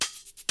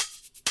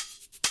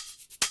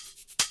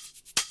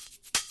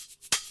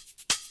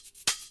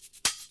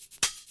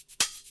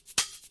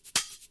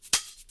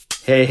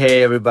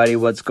Hey, everybody,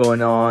 what's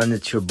going on?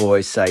 It's your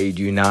boy, Saeed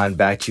Yunan,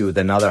 back to you with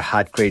another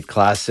Hot Great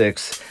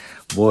Classics.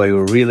 Boy,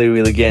 we're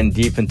really getting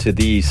deep into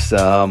these.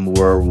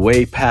 We're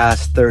way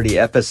past 30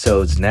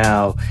 episodes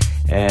now,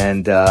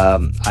 and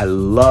I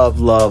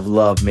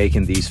love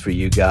making these for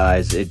you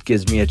guys. It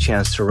gives me a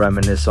chance to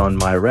reminisce on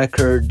my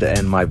record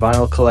and my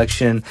vinyl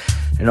collection,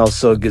 and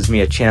also gives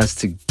me a chance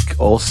to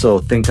also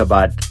think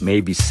about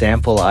maybe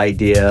sample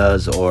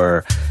ideas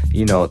or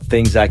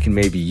things I can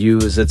maybe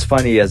use. It's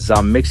funny, as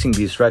I'm mixing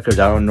these records,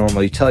 I don't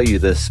normally tell you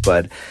this,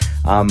 but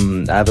I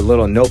have a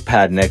little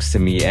notepad next to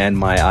me and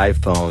my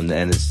iPhone,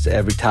 and it's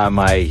every time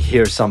I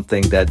hear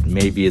something that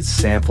maybe it's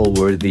sample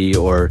worthy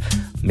or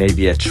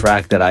maybe a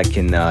track that I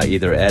can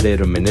either edit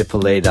or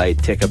manipulate, I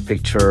take a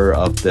picture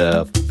of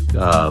the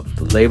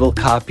label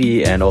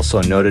copy and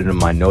also note it in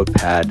my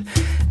notepad.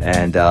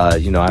 And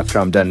after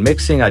I'm done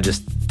mixing, I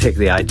just take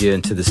the idea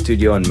into the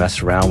studio and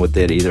mess around with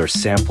it, either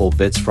sample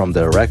bits from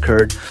the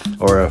record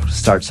or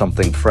start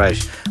something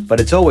fresh.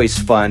 But it's always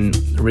fun,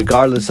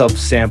 regardless of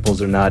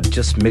samples or not,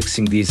 just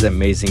mixing these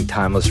amazing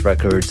timeless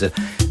records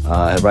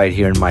right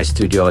here in my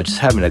studio, just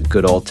having a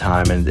good old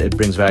time, and it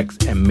brings back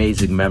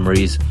amazing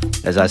memories.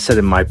 As I said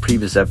in my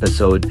previous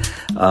episodes,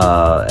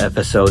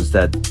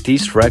 that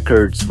these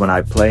records, when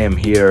I play them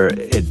here,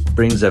 it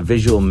brings a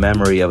visual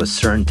memory of a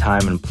certain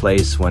time and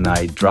place when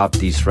I dropped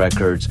these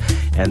records,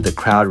 and the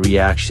crowd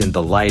reaction,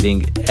 the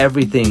lighting,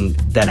 everything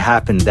that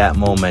happened that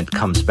moment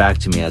comes back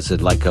to me as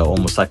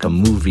almost like a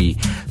movie.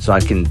 So I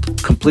can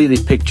completely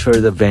picture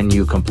the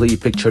venue, completely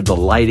picture the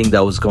lighting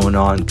that was going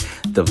on,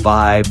 the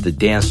vibe, the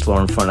dance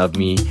floor in front of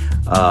me.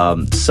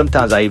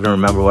 Sometimes I even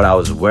remember what I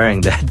was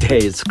wearing that day.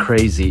 It's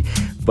crazy,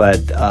 but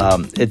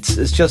it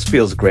just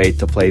feels great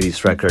to play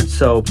these records.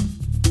 So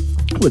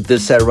with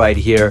this set right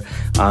here,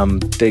 I'm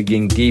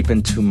digging deep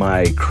into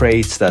my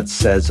crates that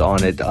says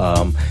on it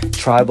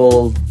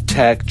Tribal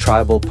Tech,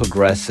 Tribal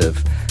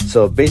Progressive.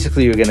 So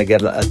basically you're going to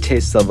get a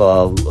taste of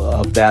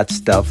that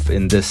stuff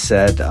in this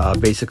set.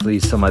 Basically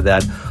some of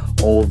that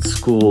old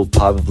school,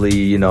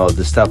 probably,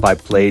 the stuff I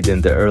played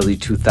in the early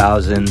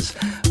 2000s.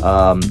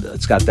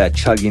 It's got that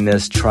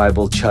chugginess,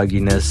 tribal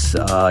chugginess,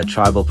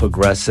 tribal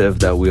progressive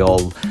that we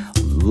all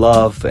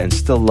love and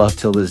still love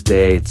till this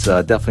day. It's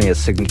definitely a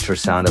signature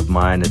sound of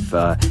mine, if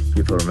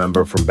people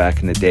remember from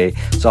back in the day.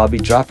 So I'll be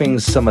dropping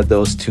some of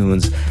those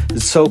tunes.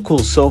 It's so cool.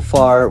 So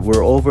far,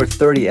 we're over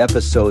 30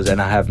 episodes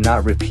and I have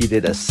not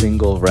repeated a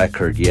single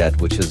record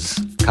yet, which is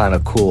kind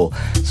of cool.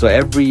 So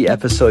every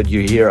episode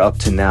you hear up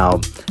to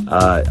now,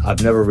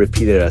 I've never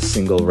repeated a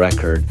single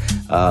record,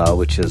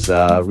 which is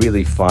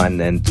really fun,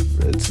 and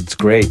it's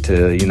great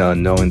to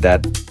knowing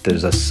that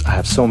I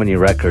have so many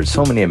records,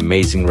 so many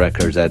amazing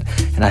records and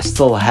I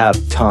still have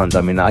tons.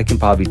 I mean, I can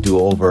probably do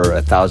over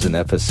 1,000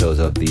 episodes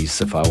of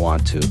these if I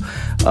want to.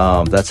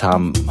 That's how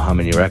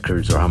many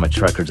records or how much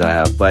records I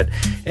have. But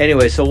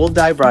anyway, so we'll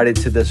dive right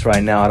into this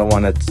right now. I don't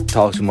want to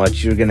talk too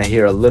much. You're gonna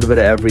hear a little bit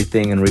of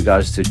everything in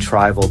regards to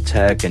tribal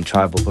tech and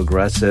tribal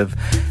progressive,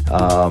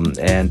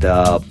 and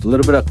a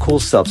little bit of cool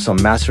stuff,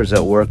 some Masters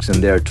at Works in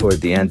there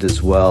toward the end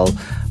as well,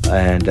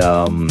 and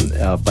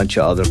a bunch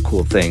of other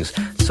cool things.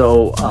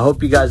 So I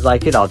hope you guys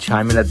like it. I'll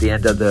chime in at the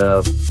end of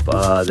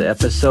the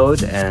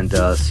episode and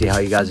see how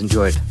you guys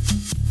enjoyed.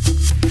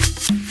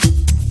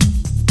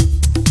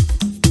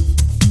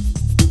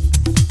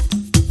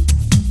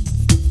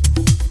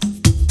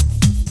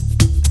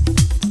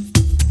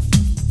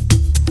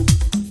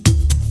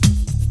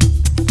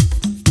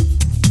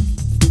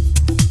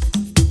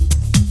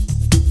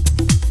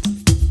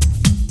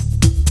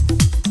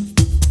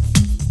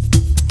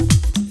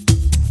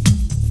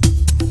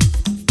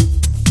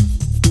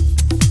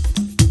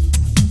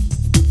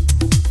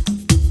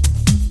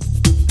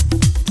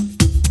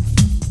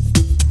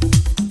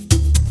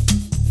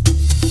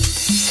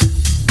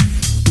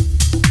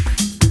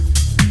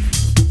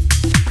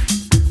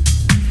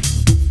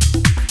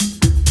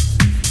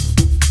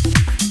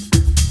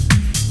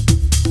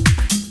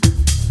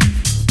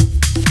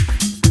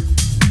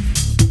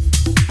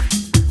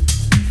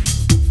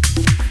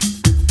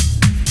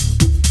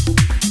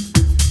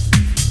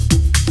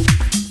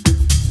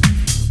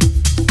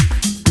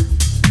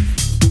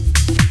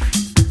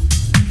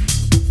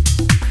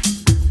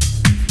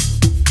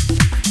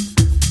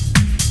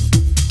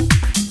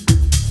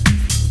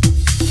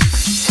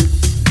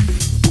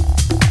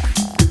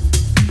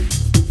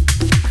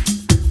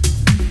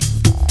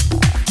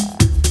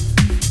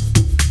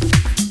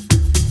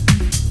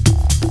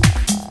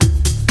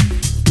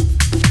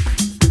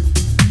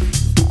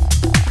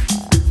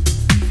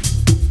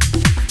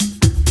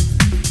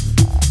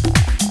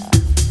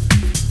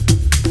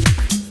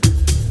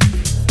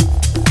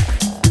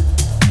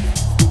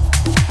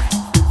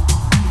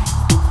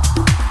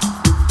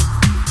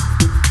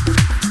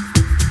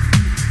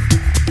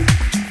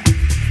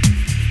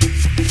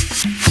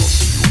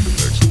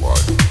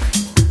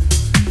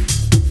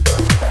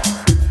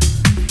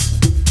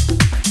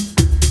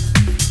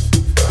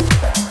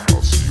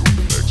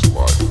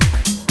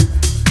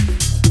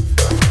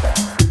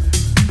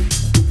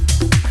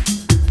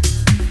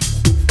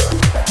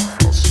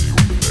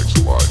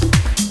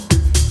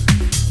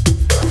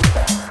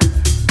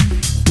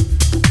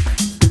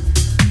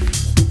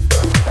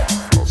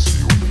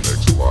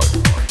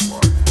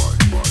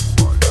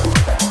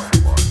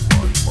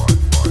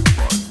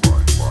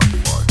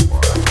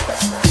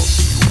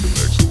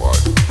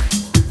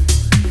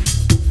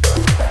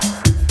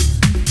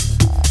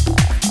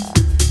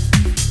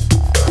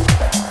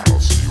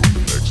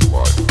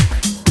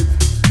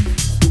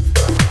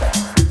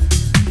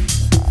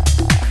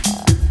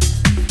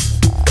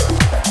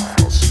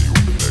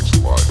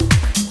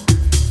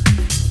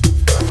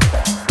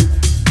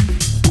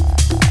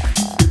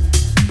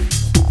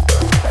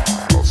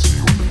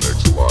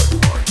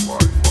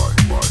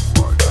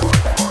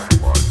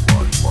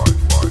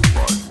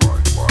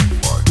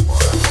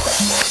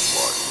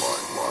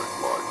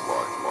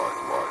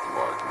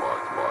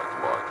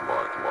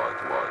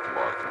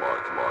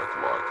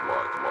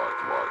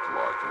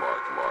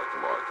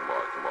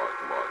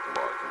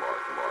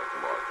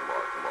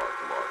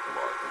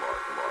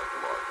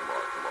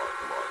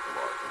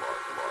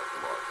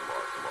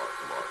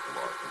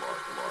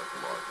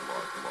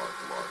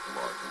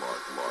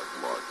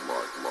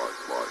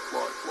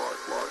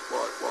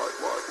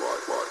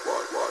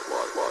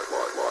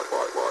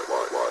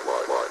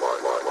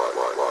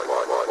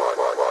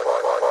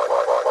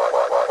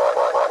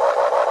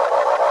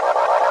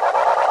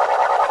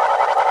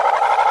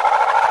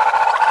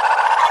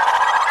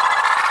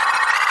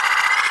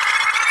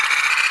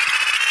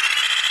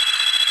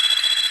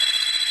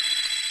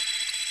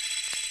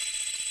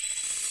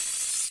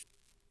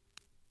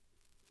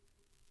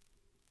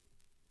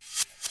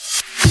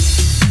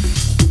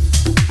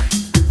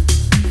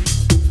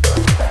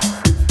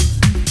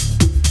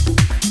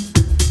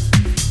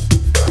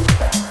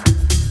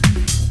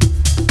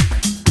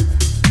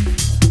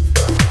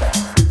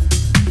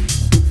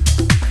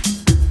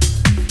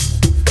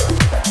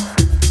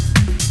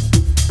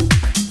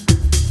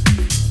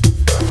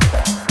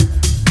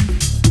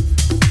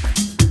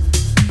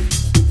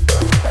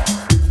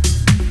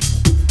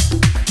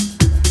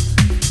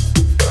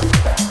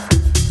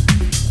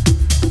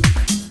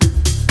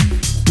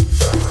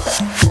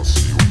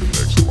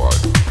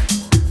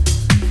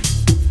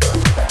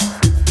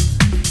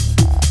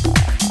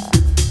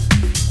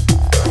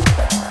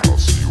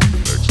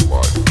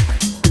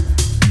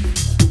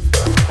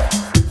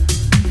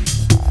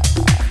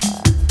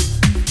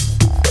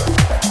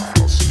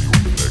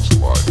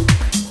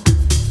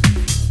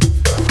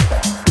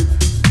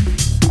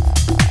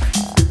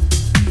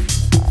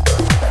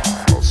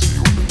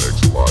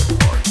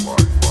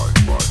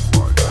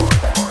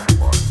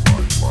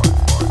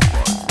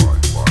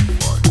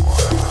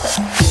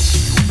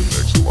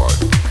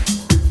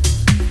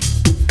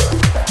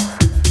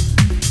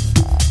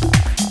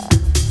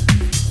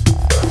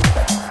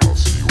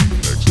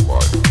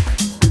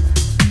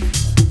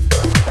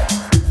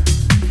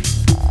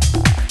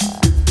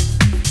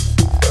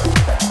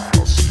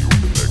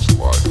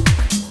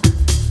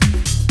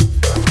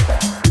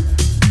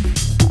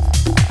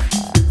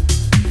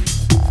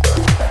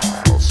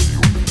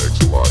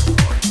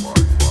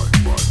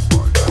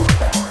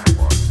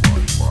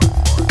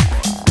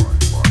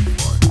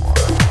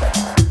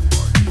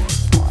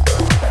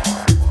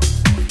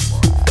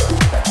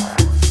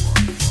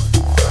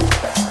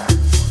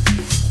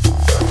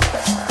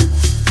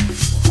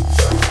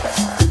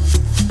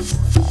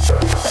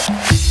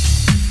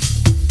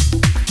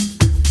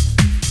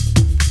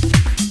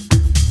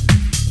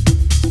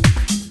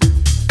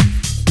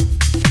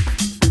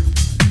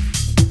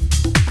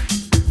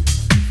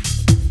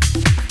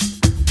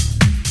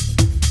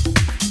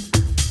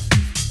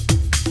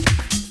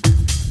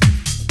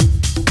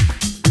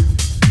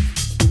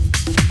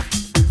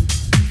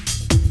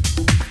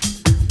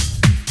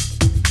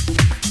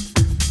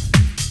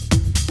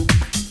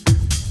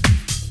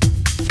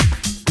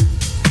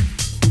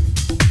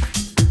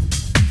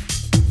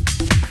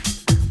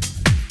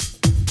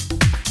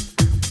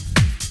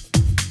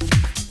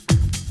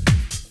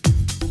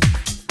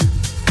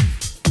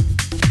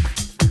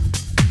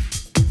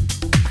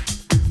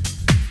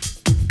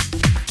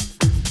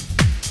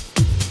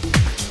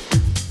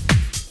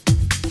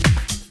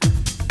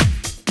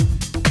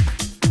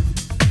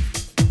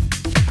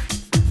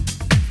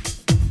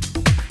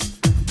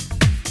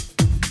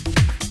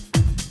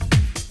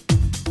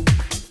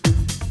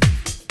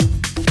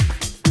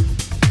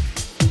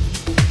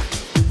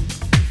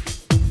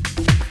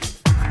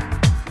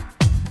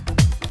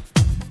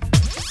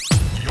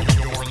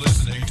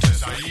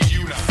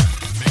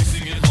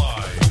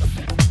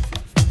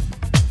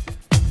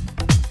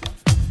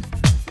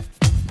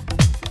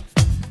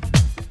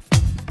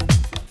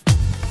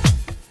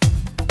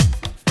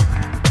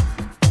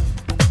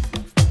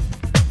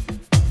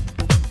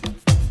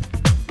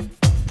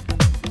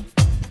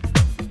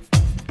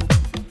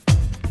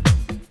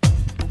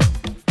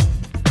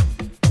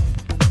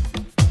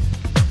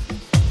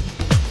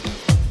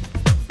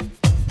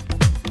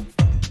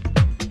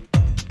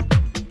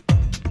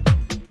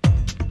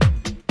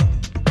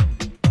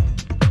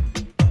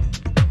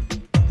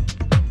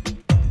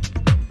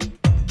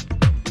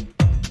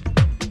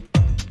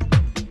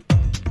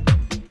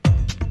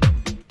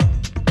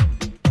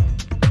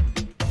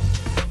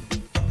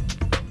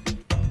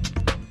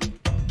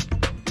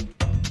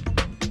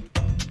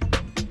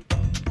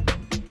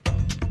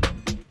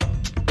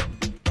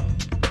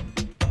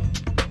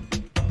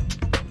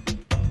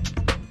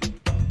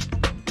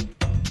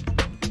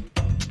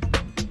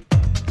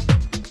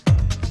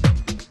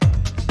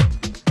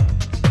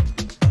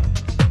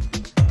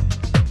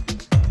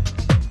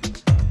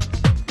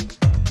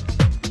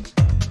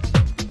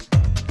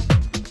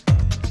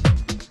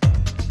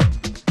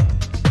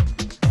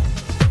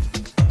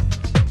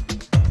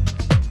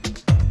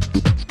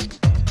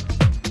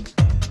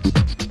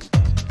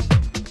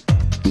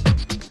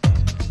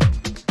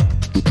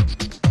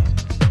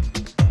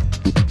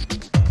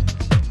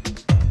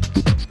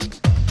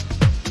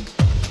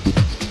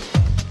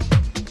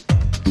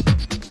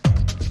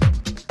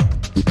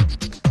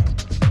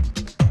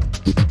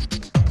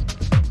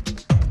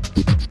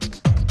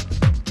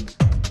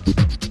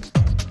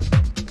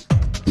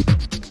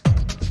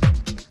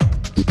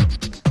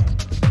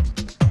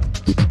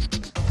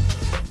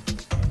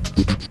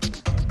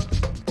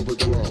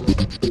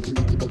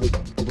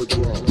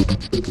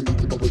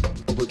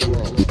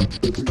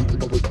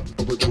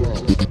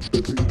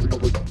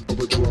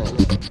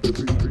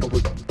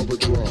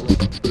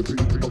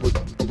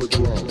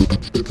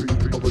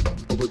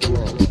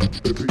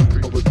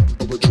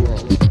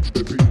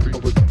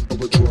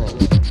 Of a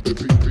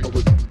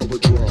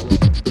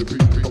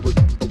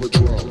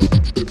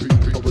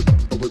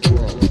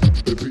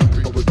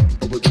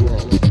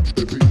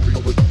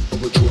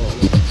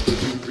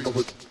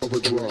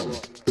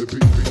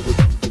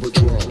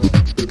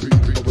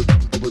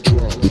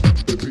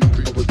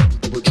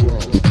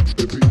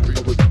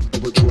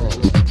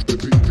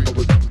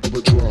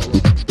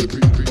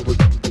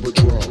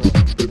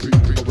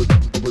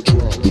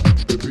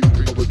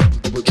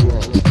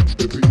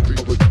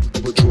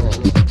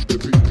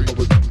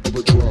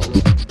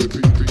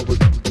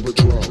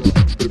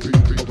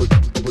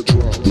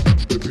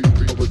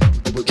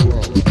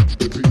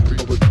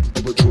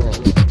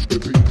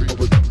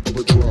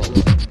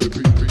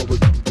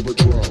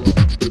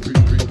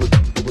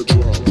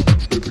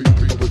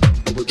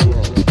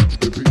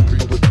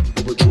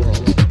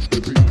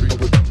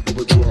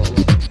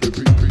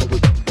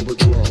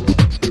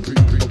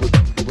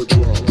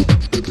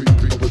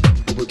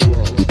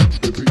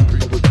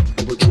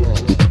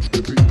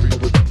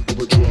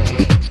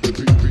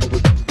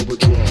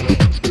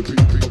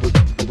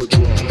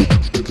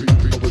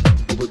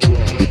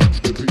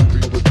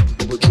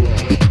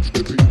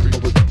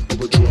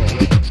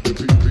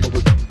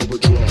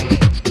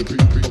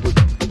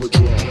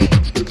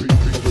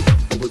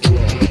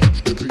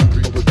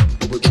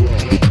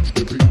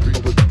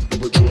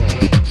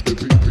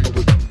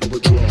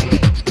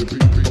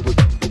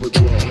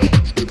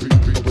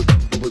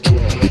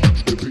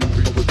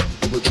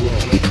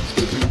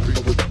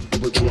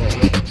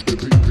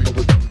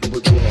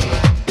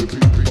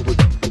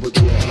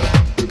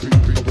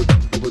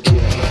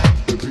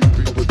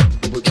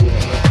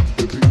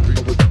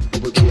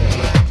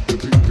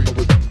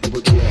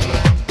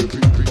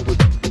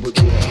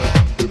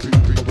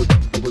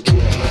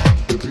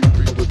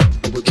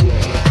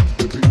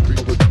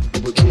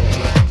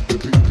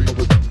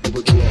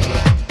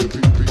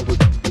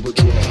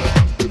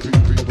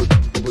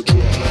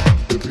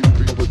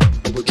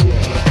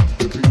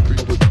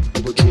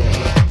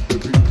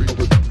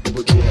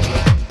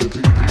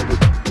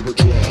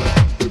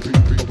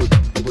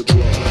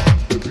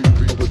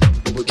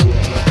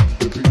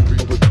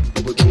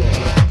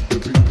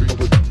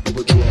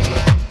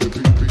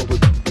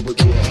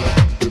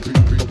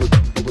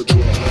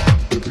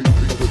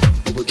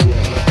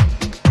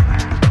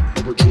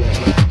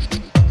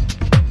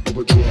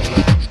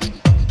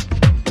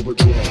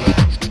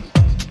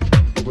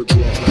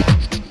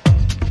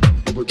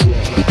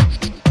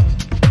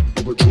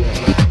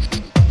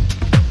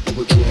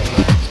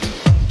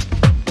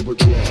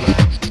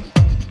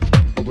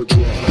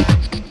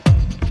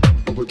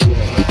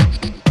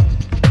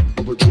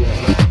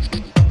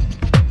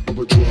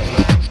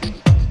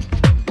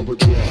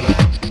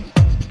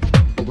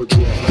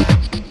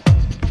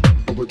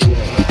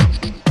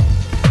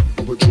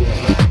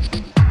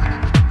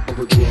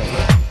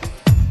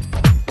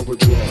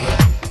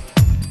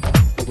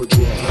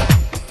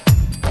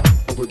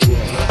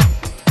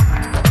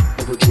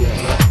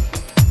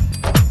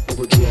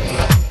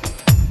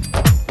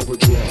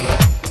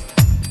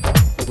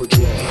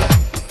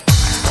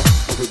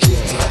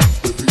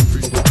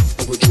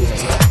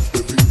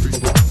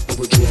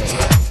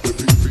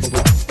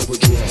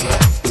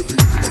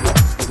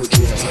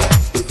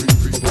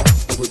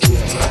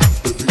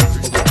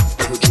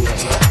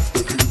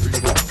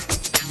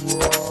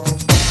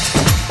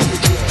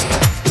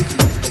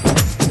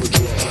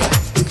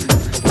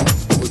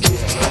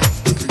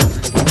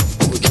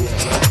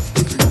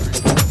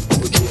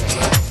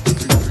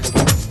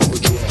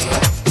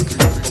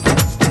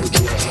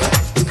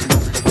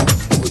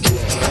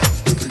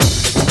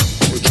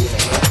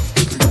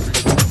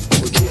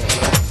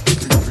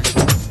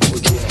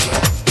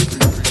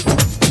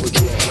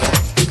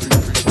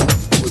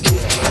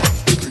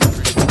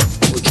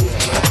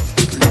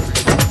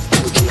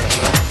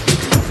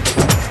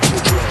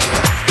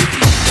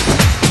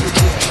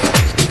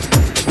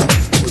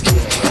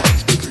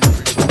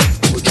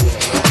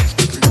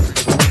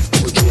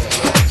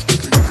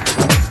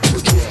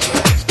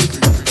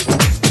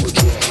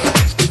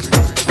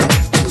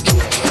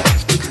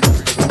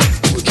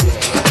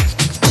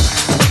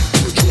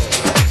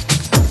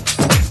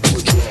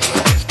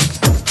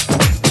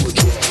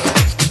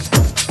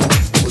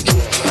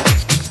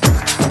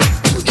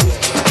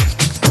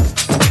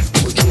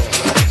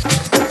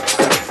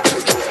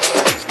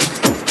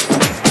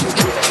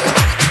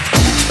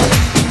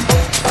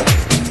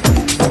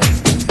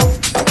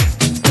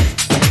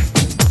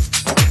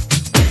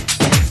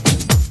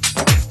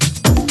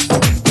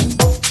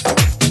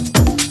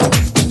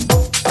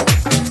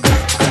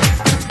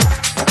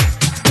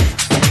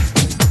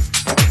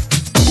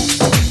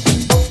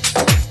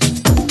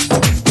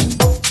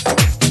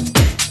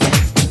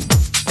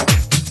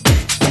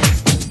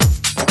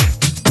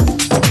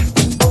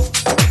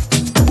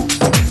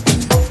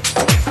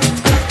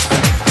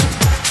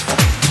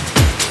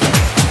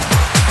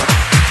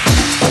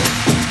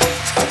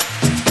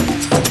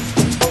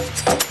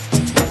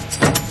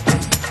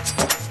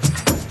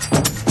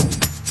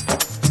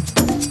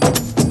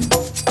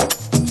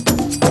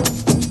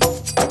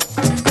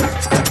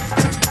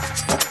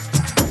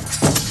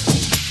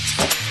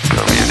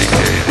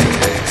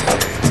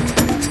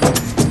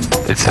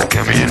It's a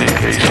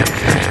communication.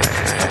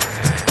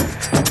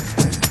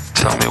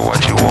 Tell me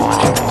what you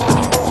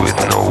want with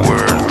no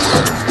words,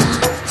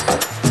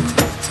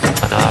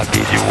 and I'll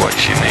give you what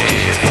you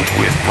need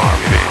with my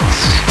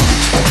beats.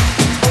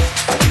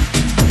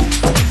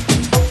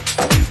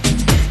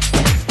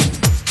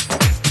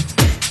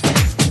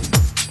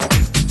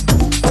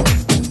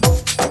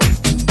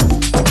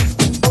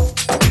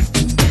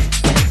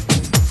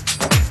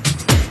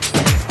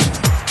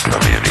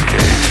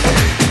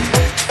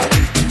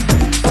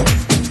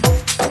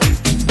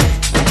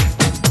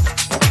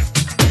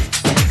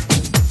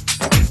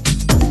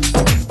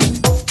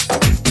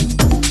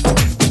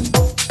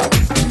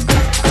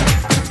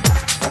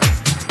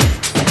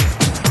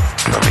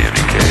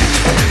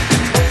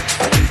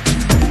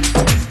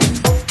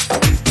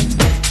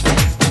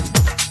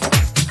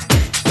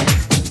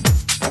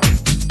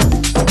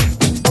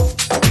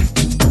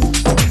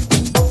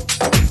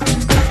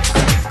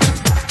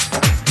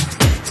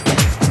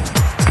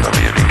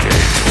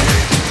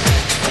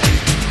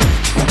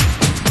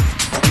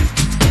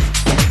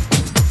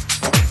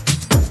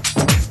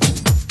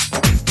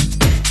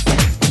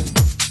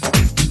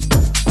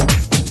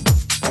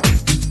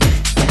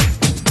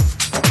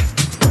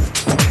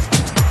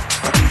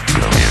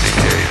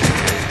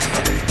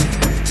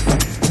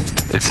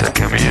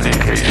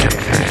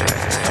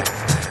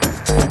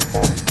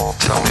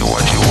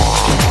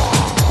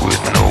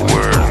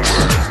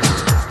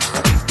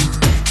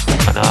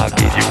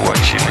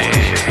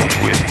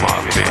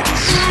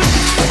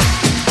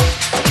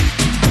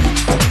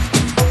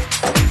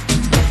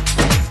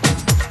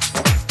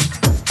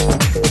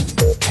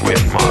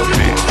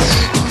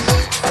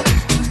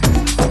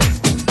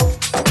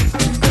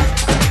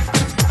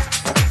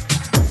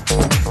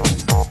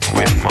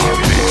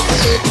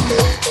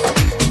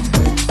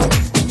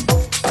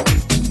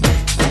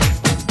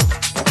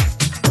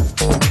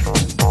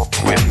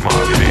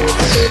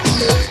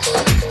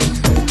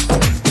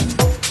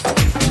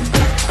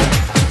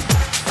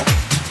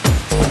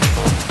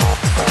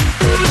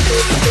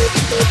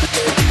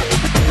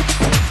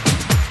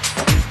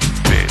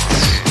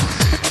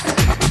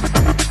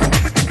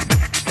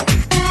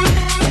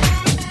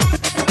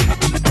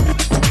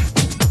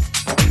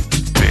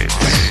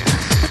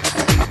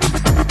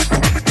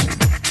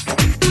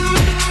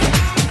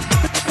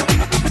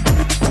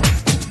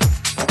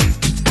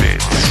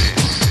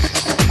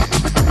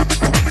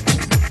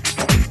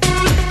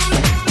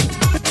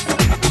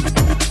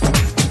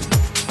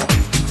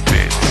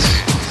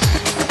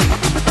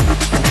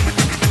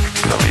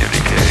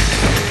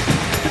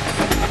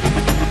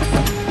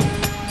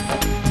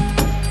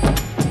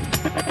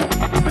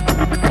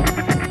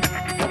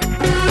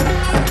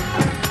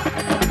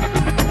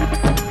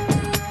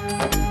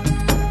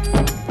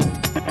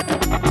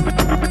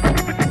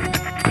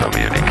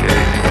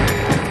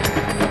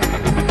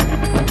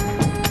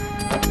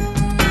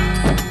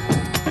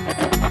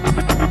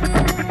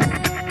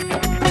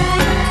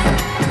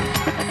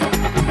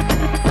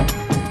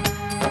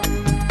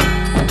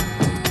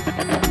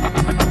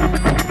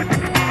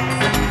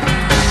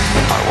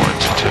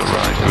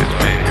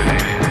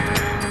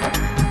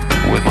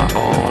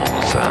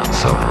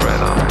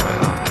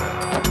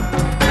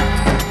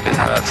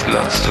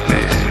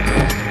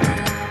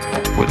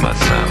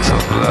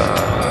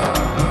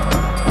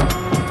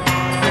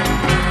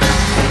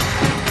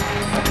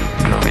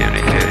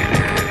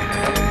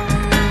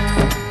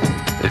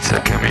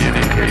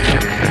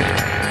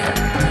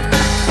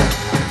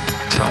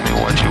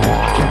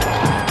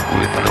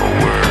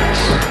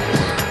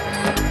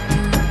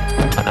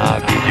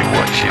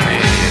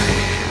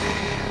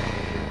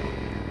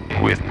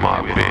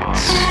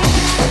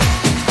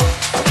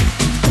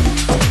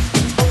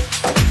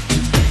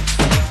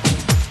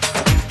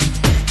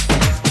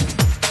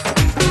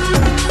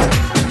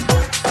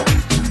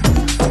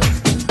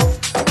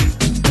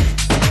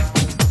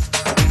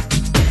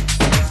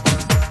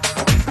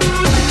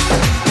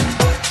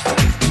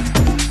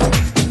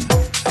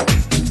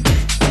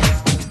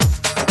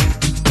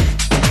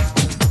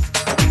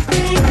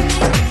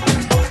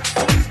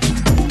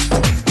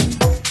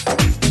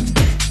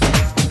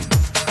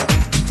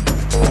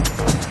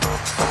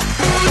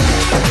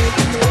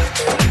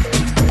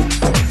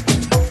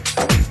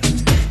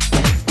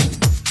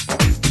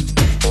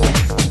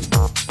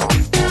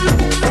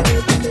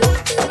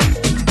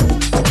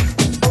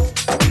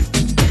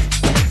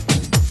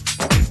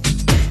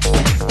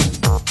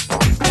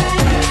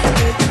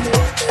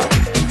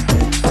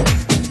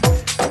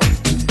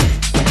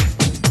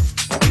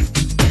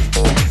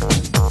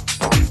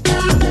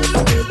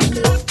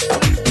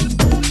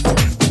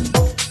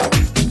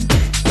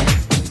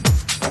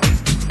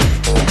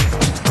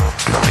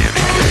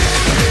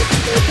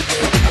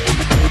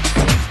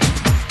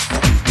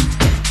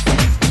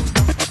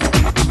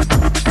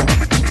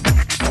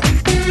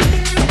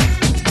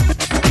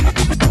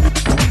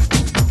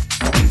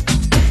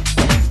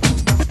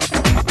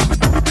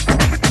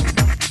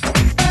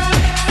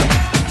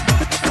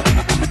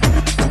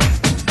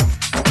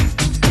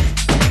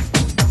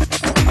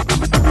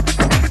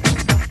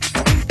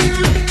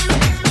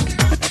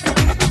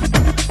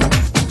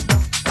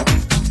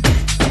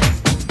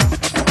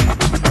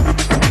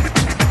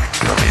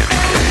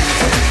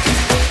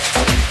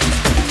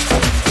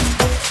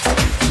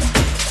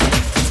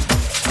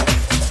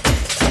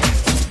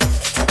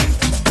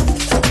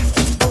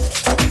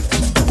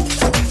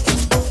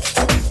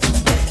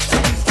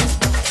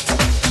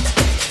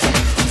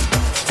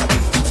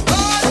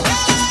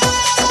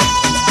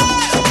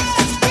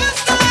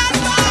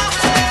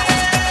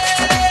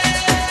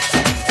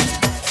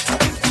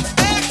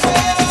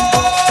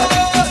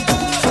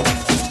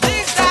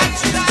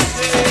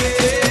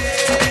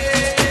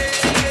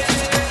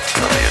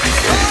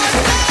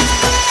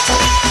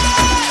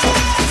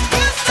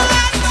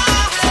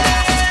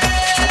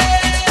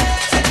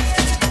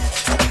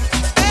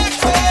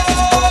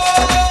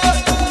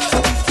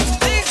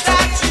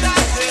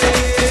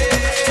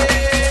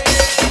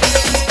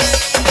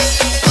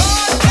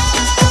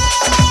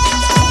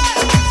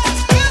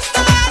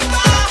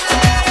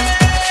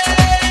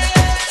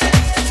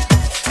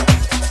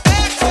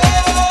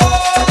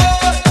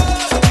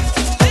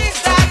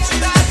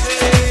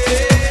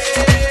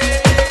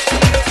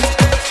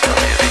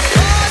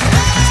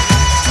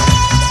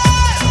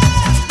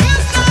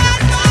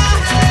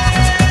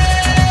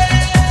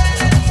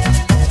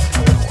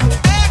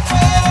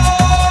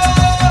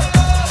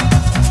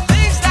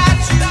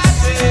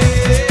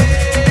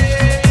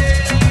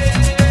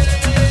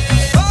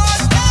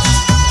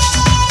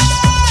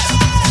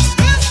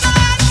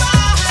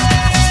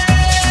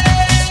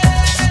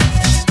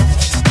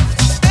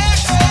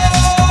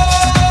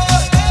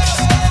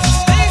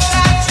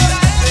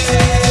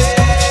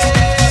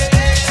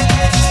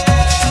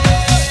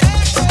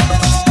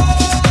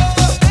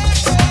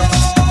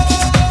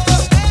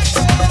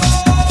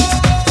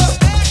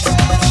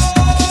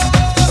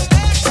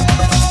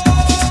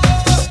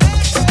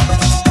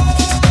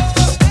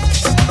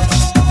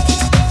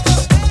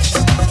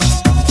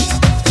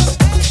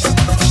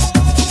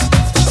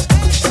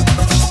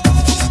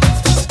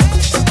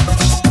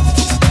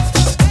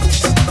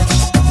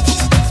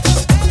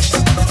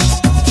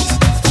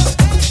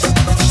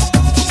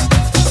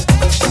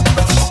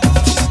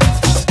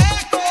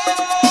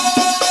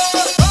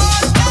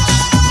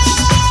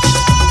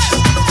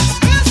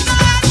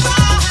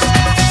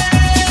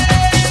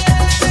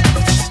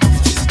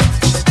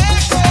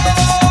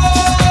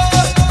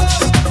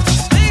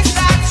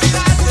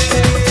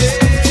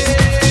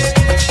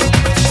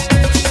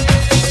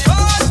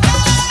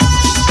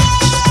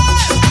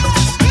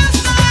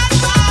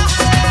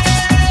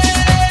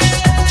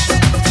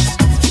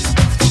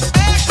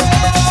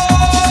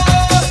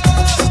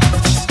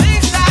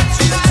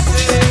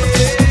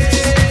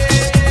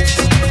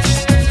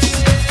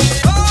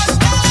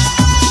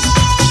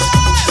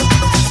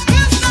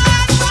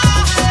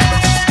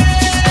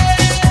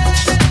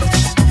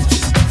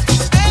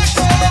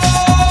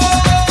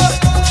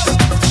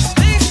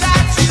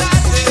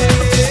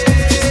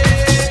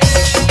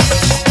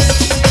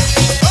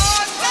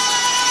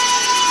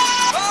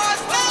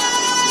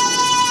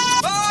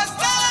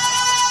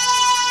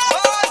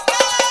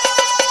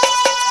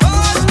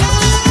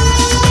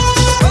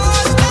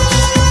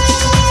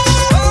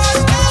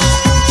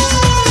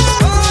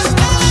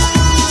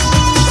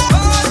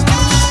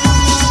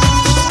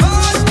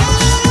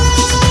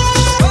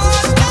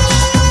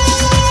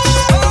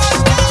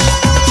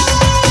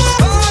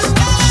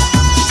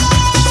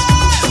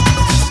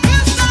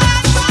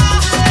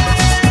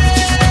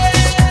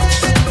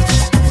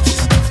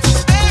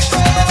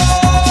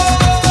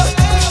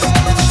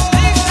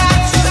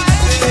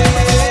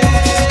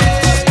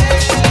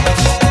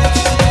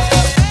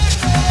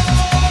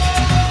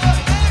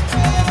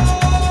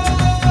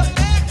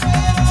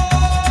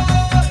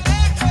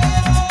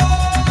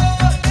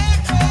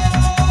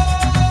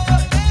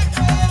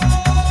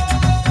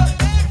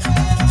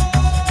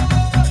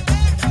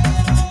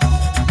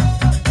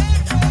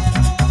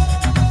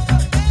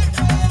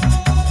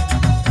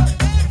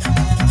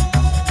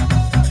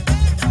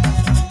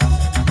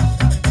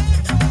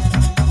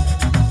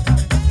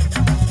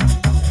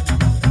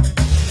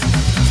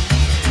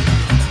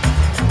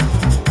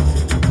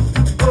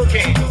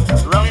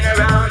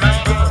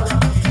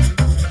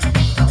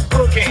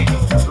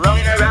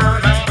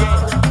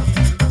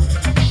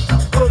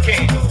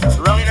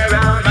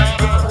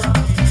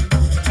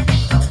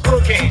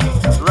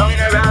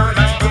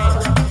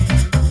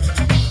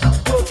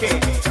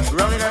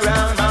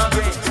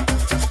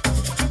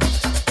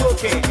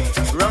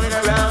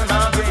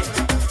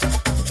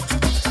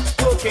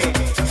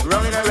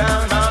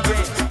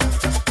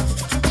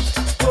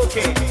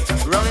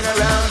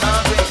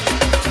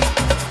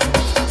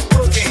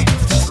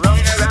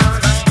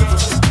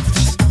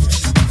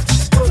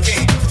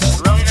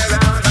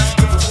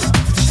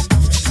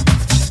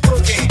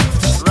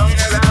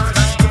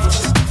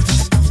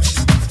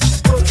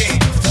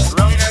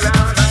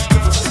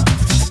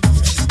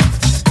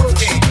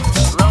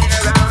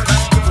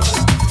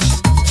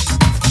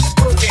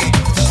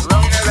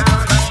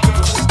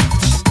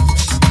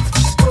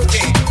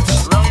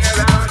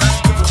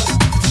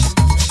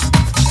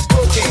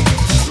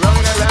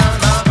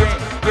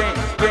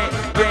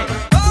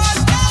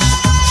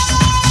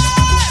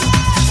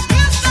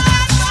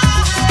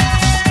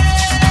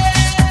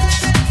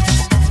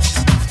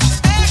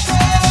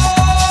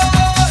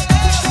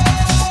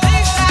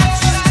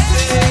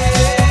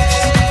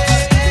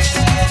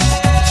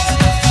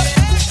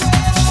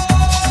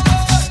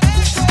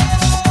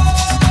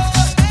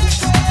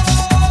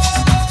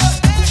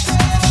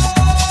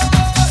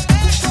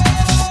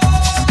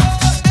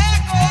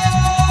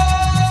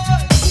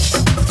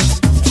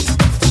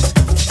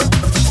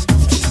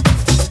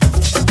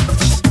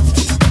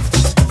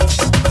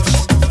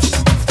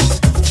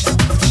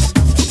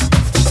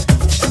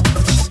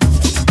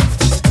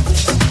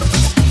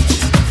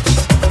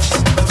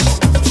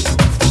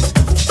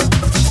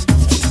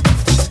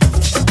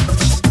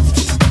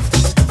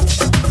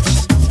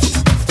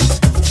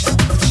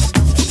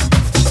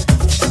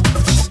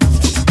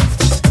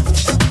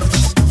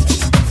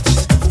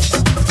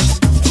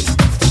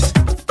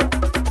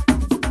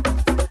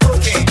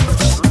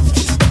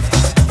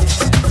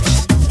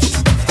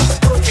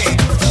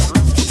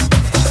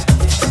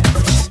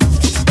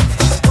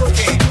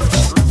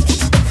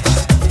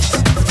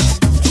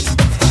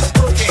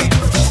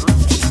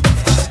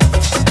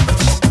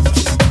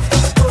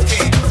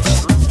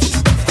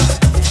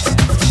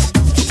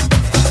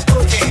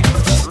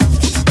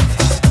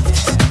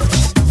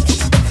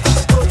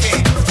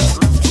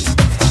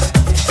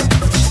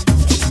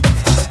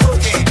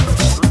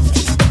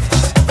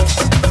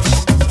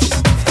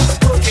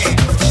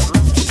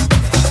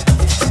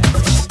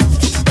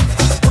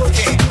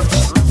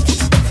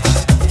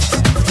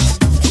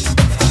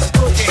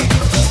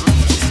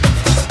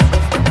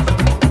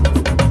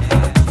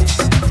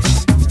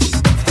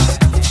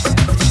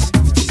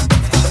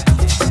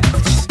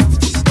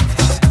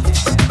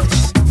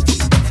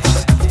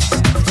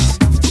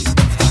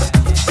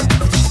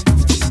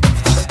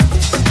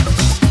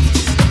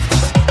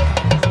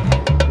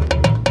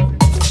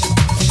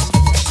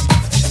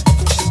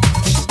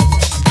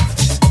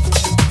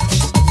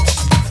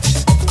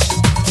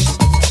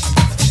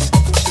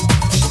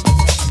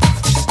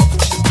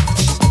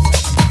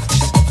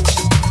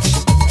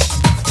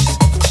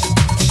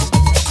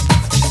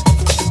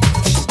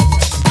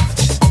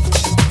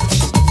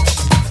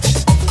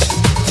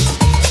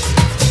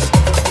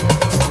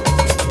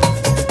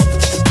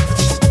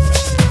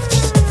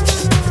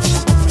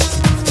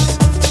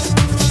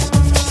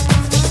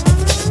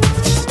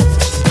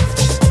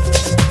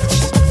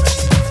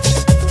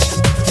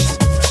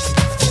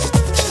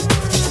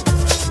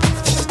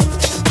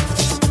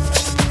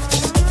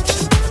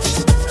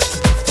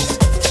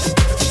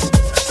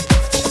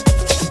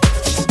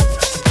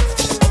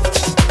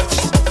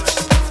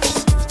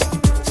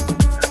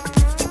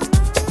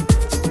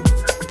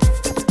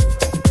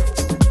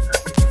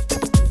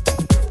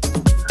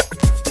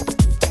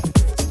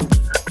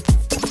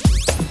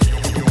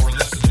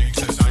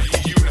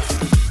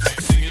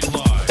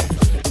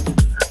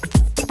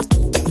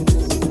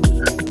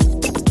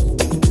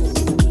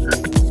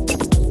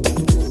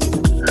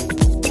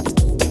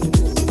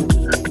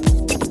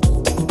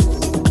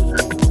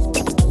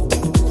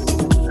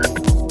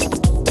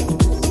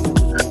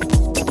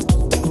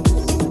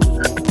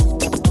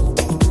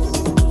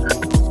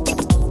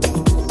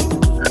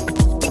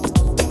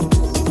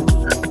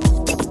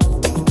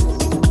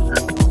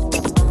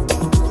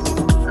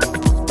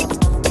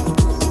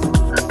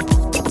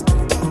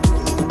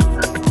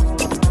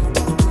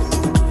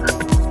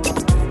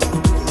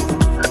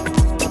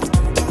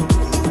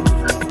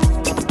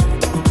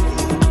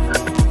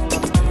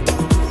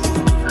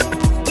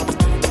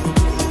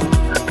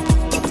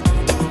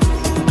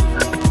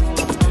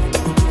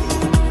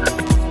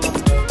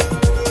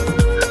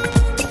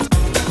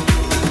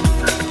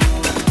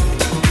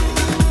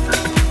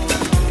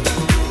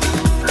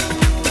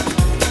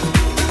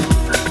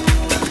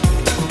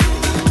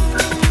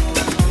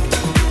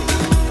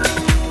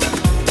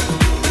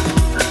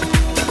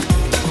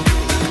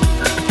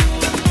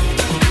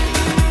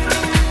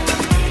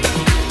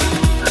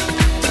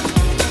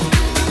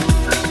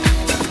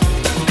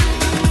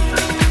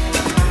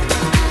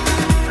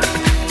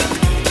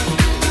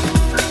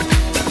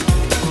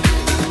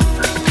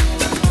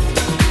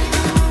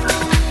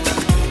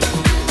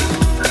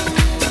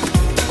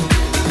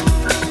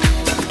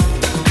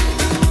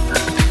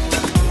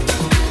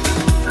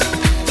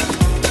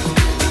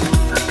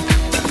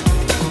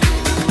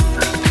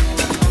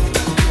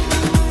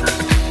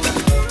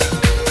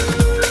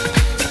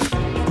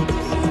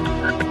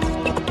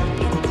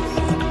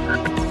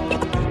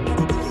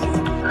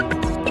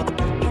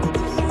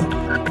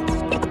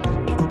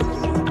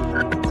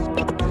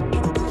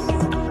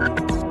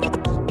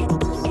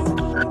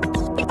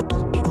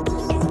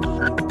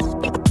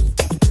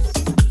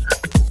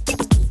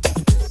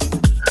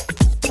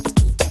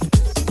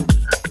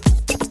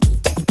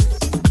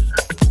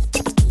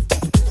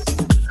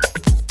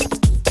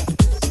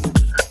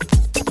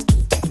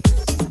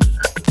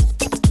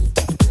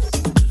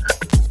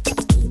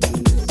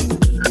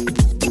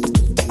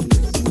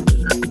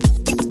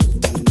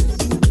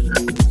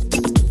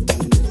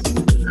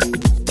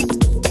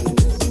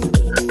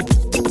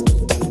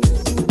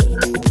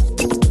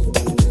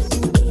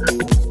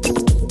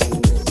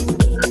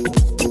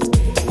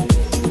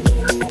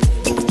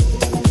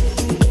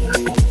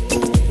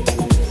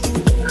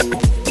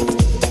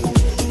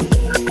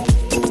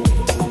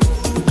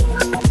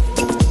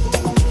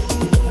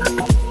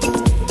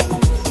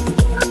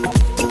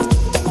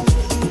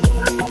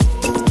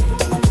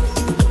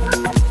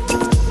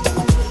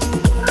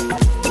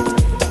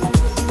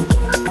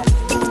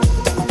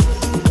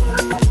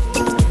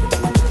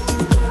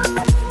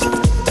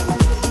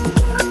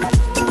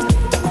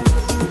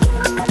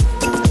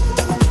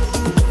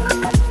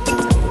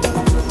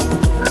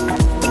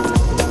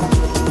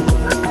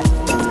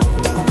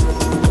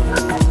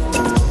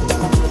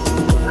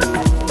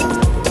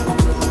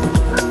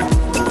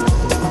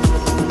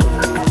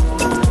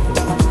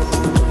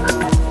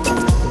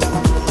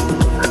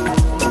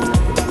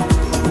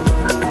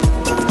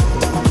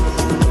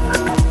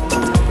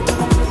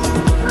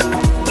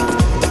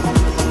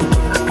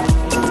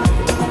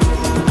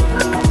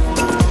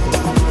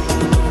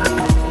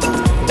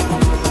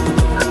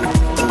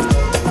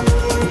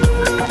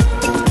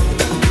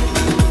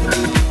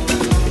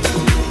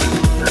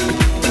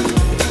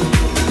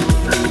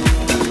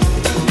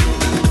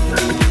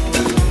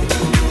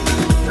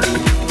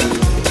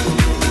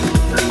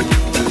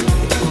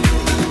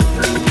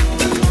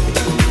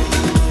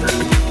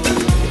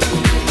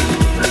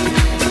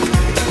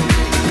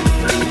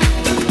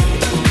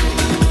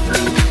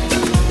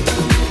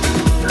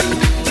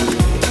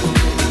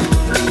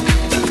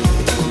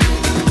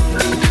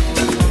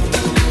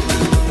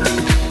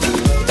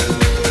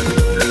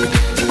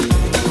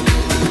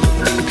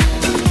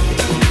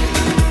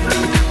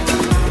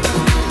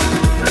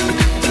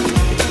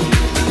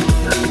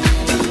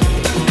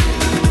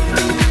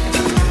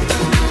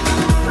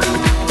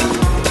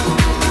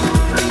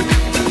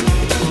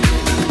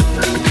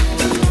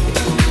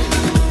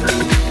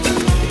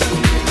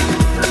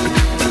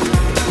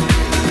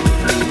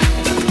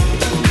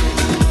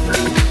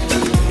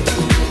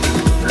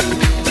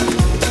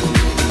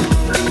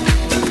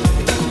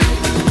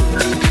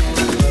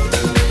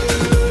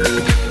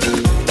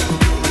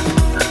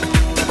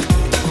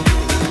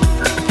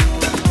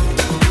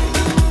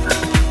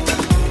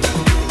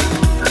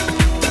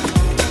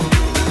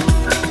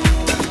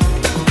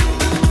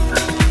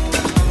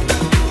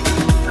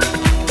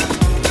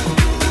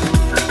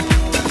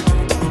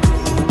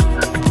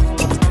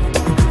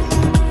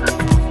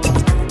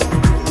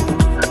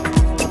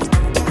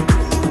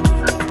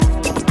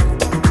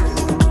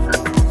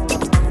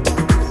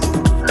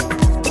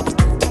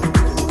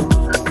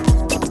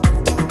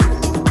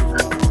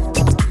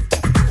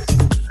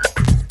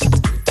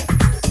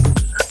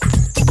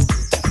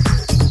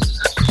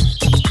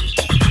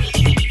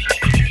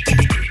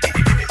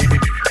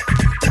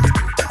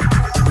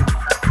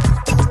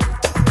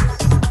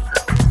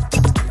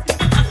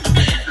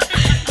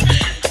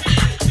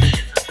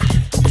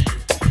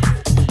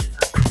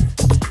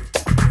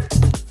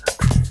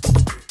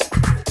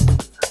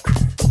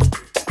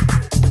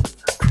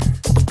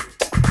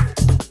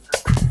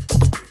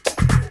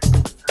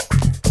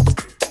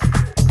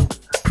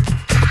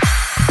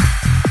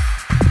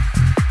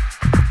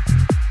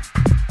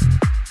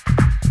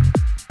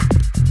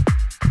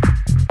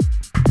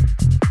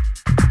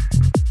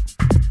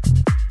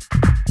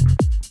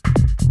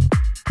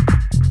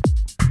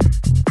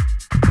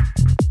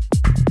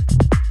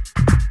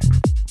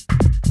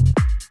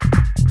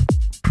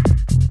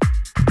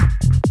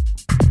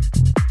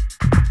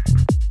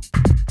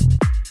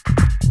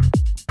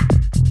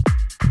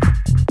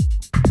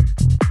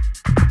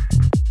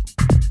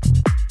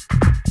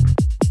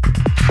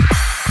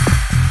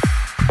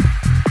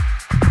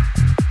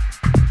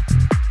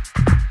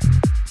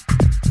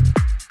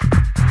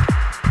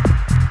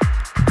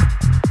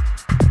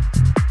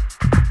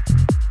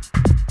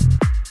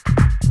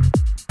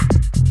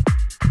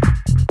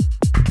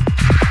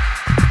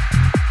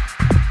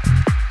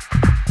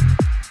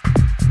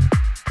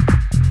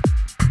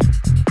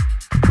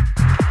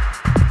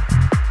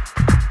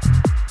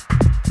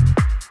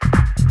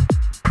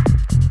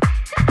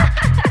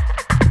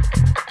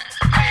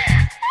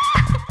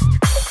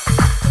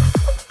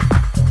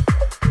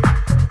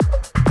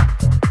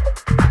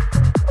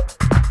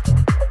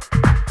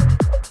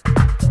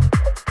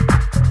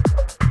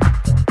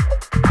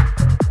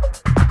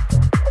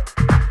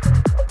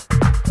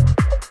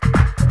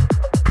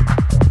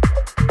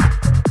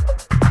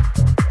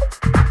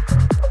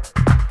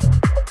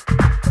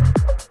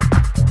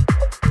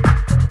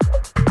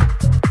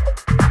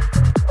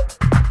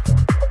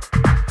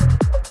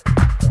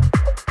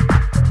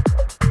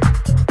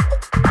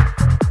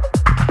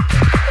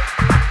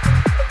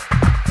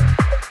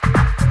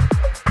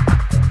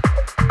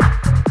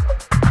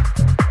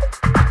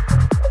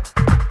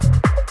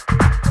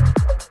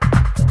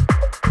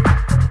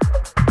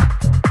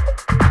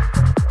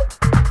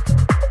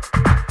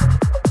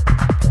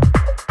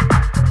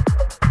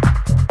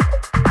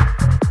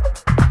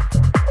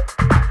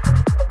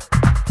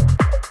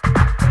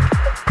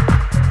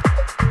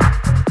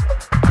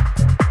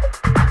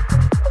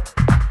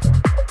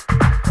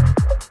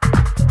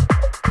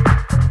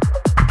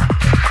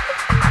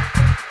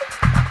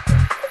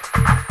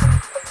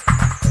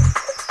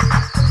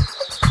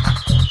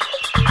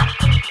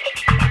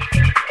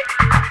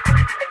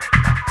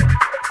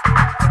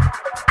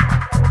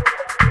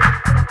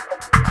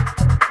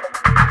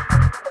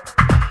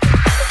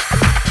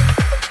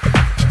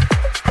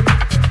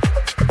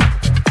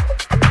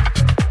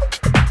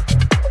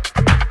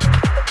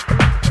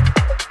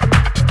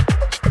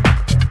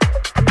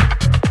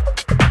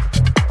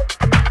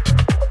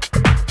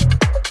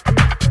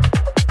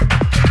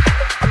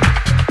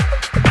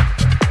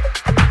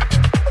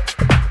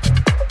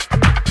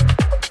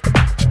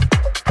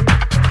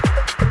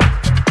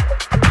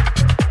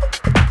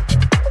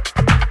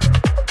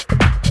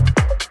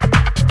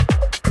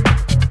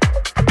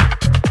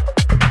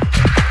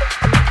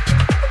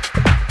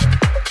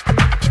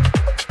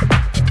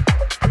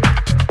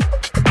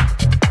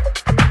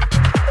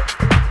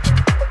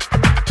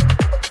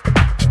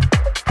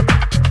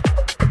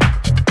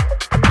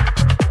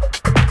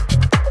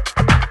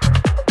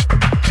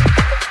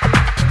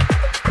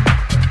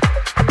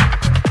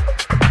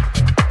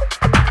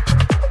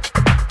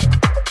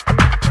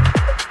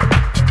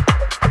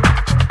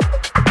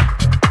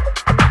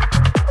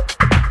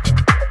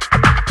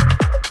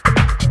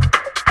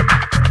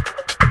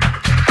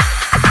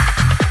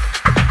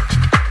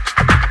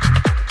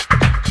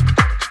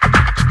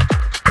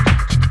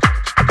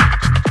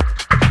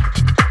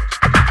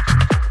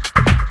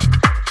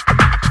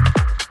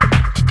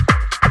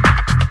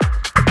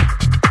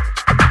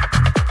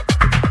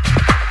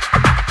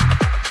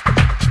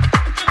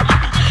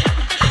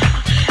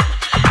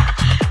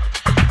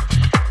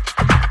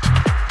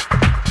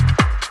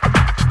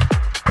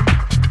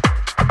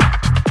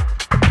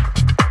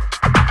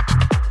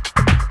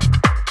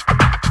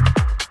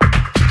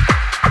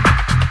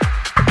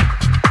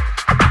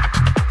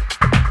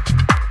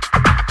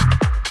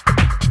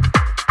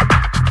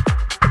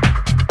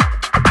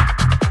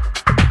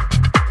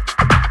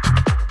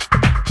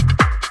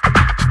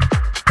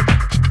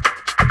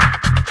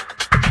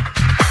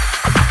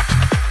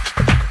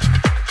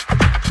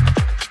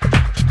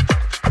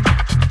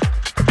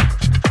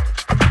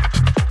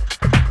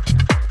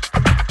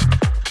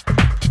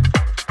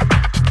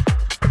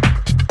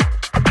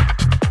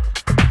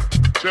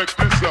 Check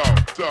this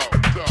out.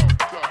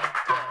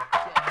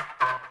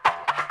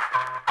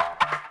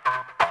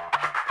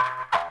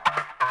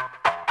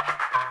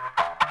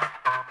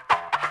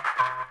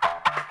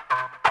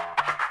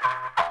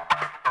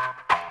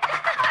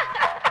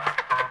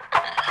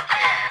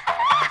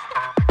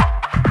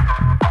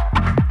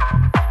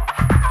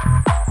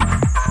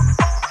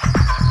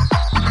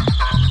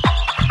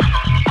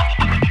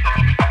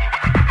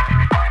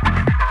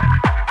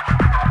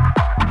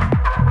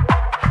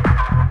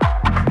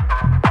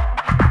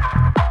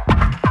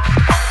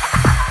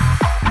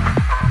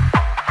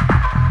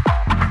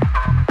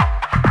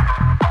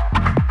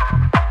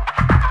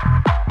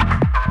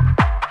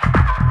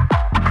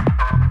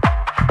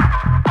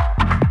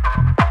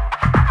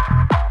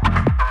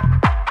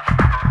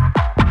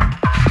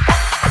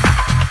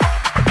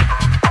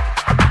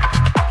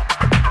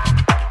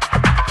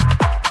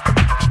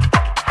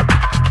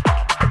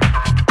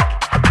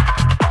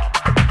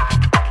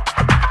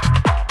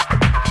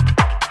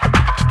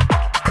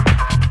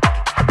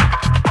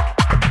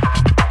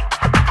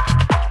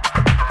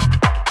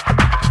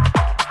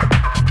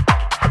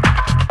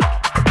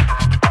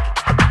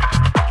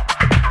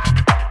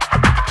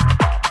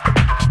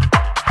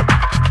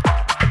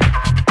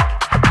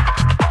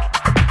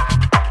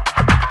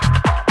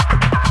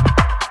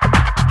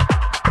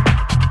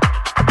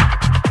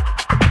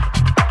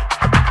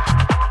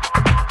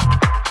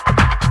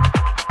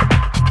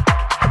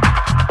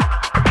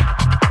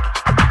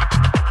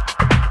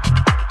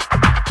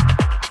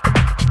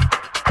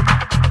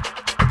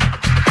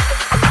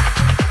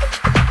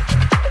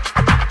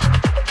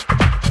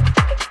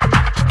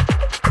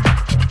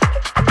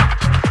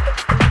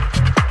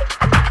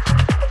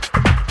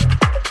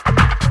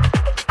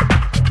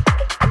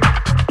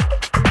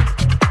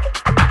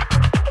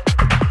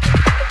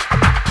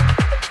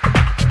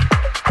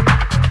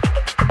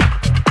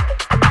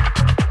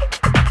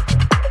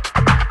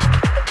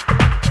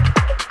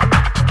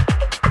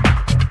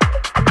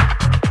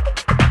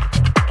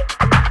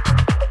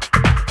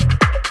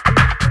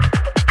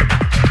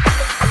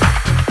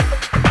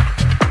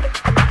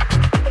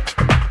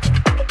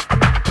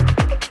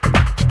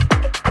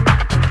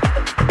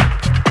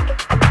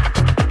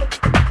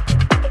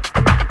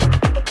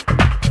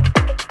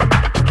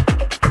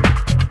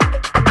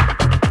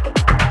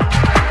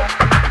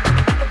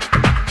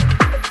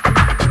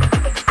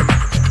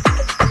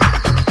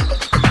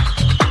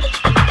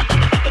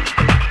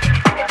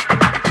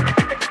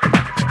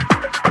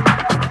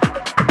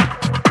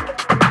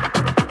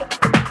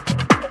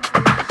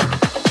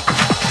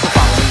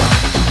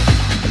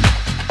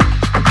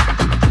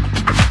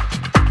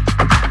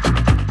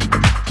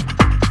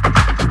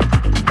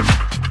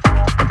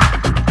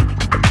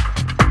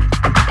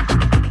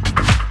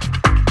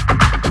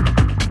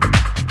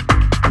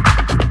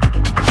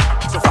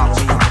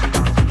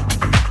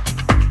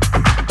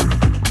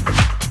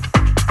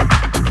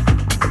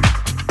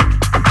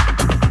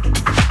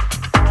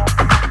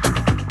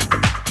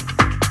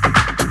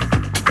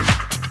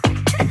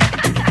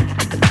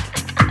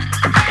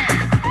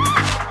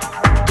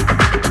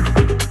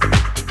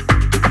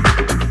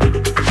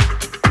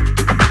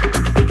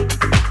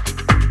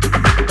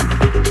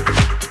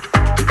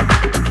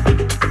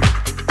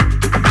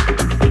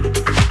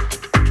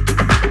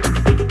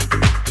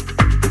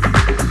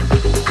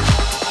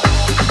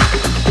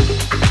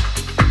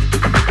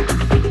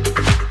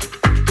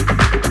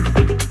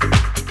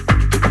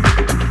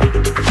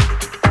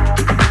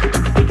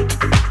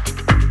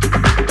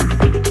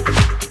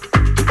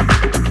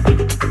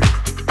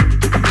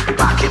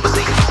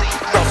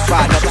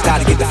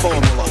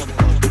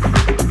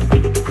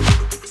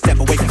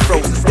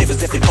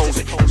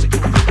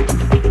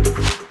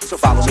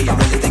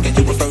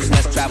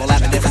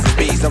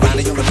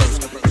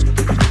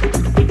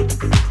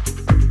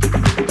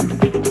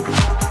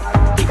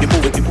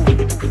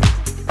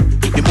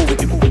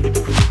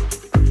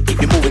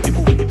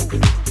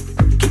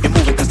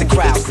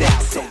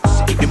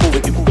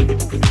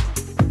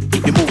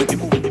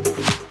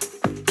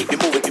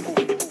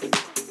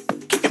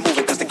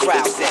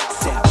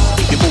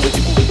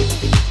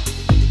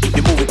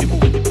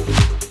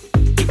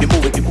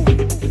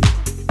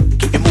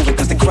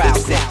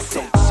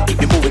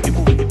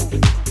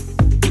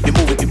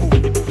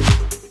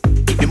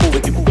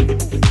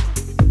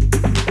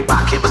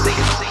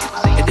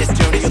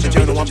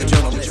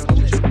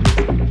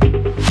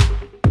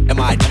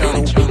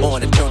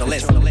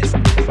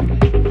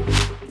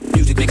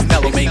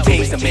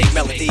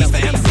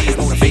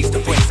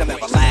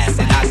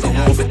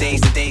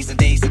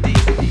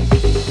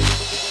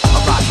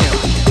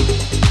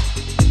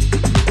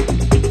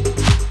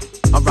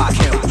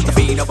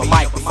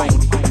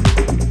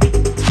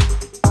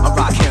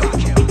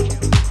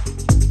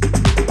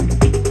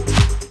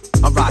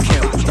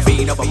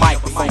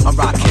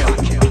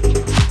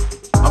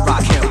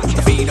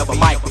 of a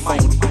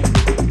microphone.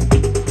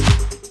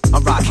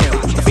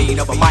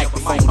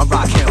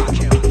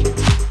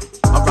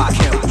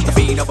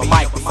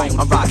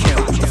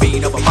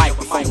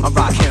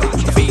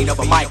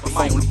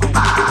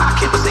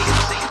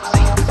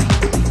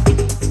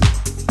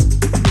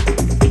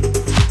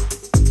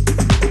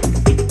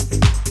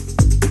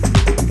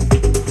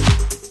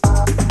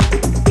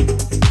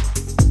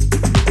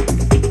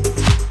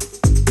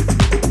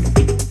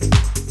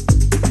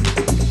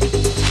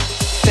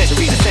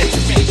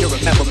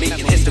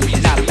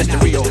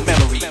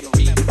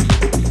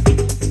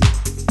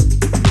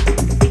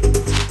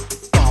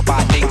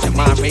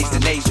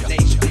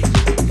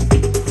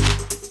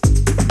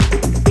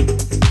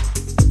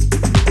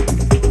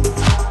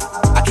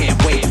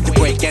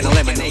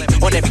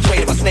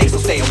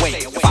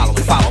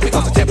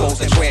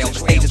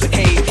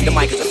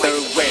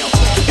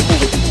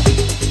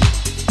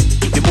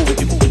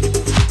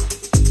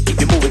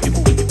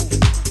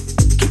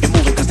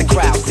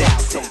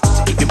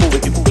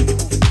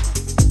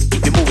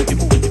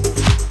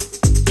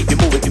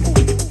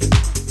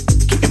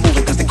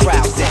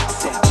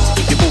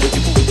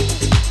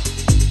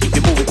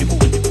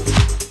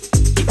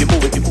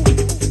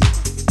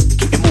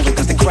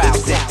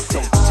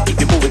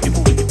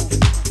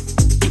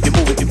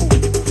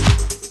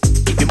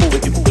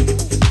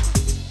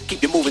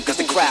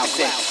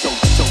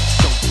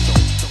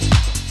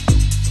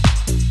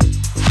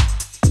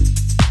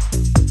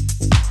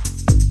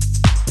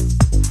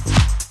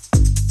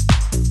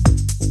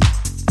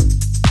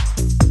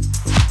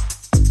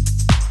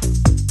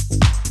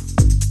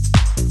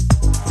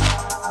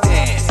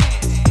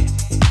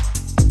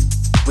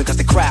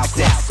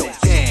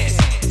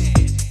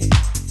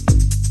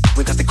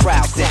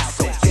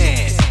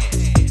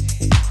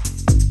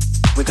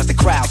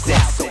 crowd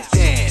set, so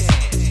dance.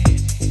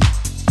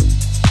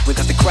 We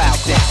got the crowd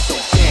set, so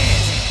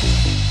dance.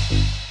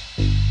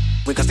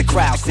 We got the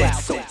crowd set,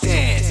 so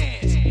dance.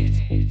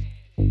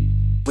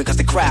 We got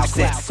the crowd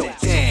set, so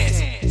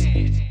dance.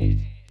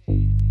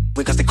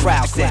 We got the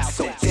crowd set,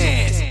 so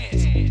dance.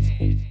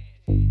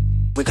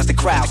 We got the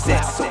crowd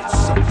set, so.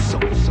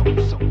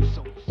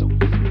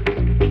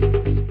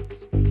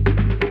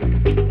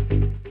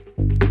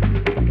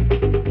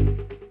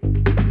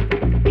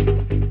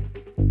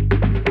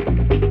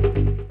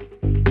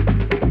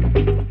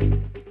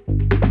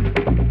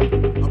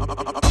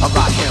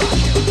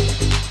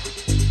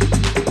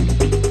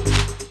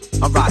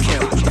 I rock him,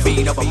 the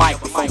beat of a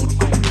microphone.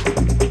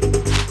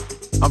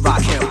 I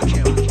rock him.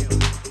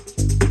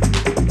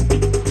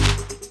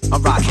 I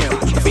rock him,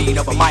 the beat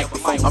of a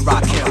microphone. I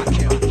rock him.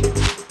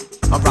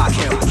 I rock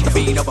him, the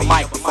beat of a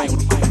microphone.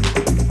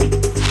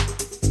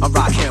 I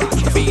rock him,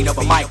 the beat of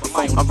a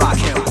microphone. I rock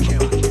him.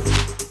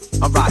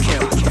 I rock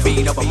him, the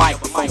beat of a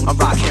microphone. I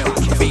rock him,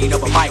 the beat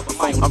of a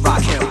microphone. I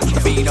rock him,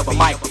 the beat of a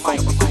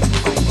microphone.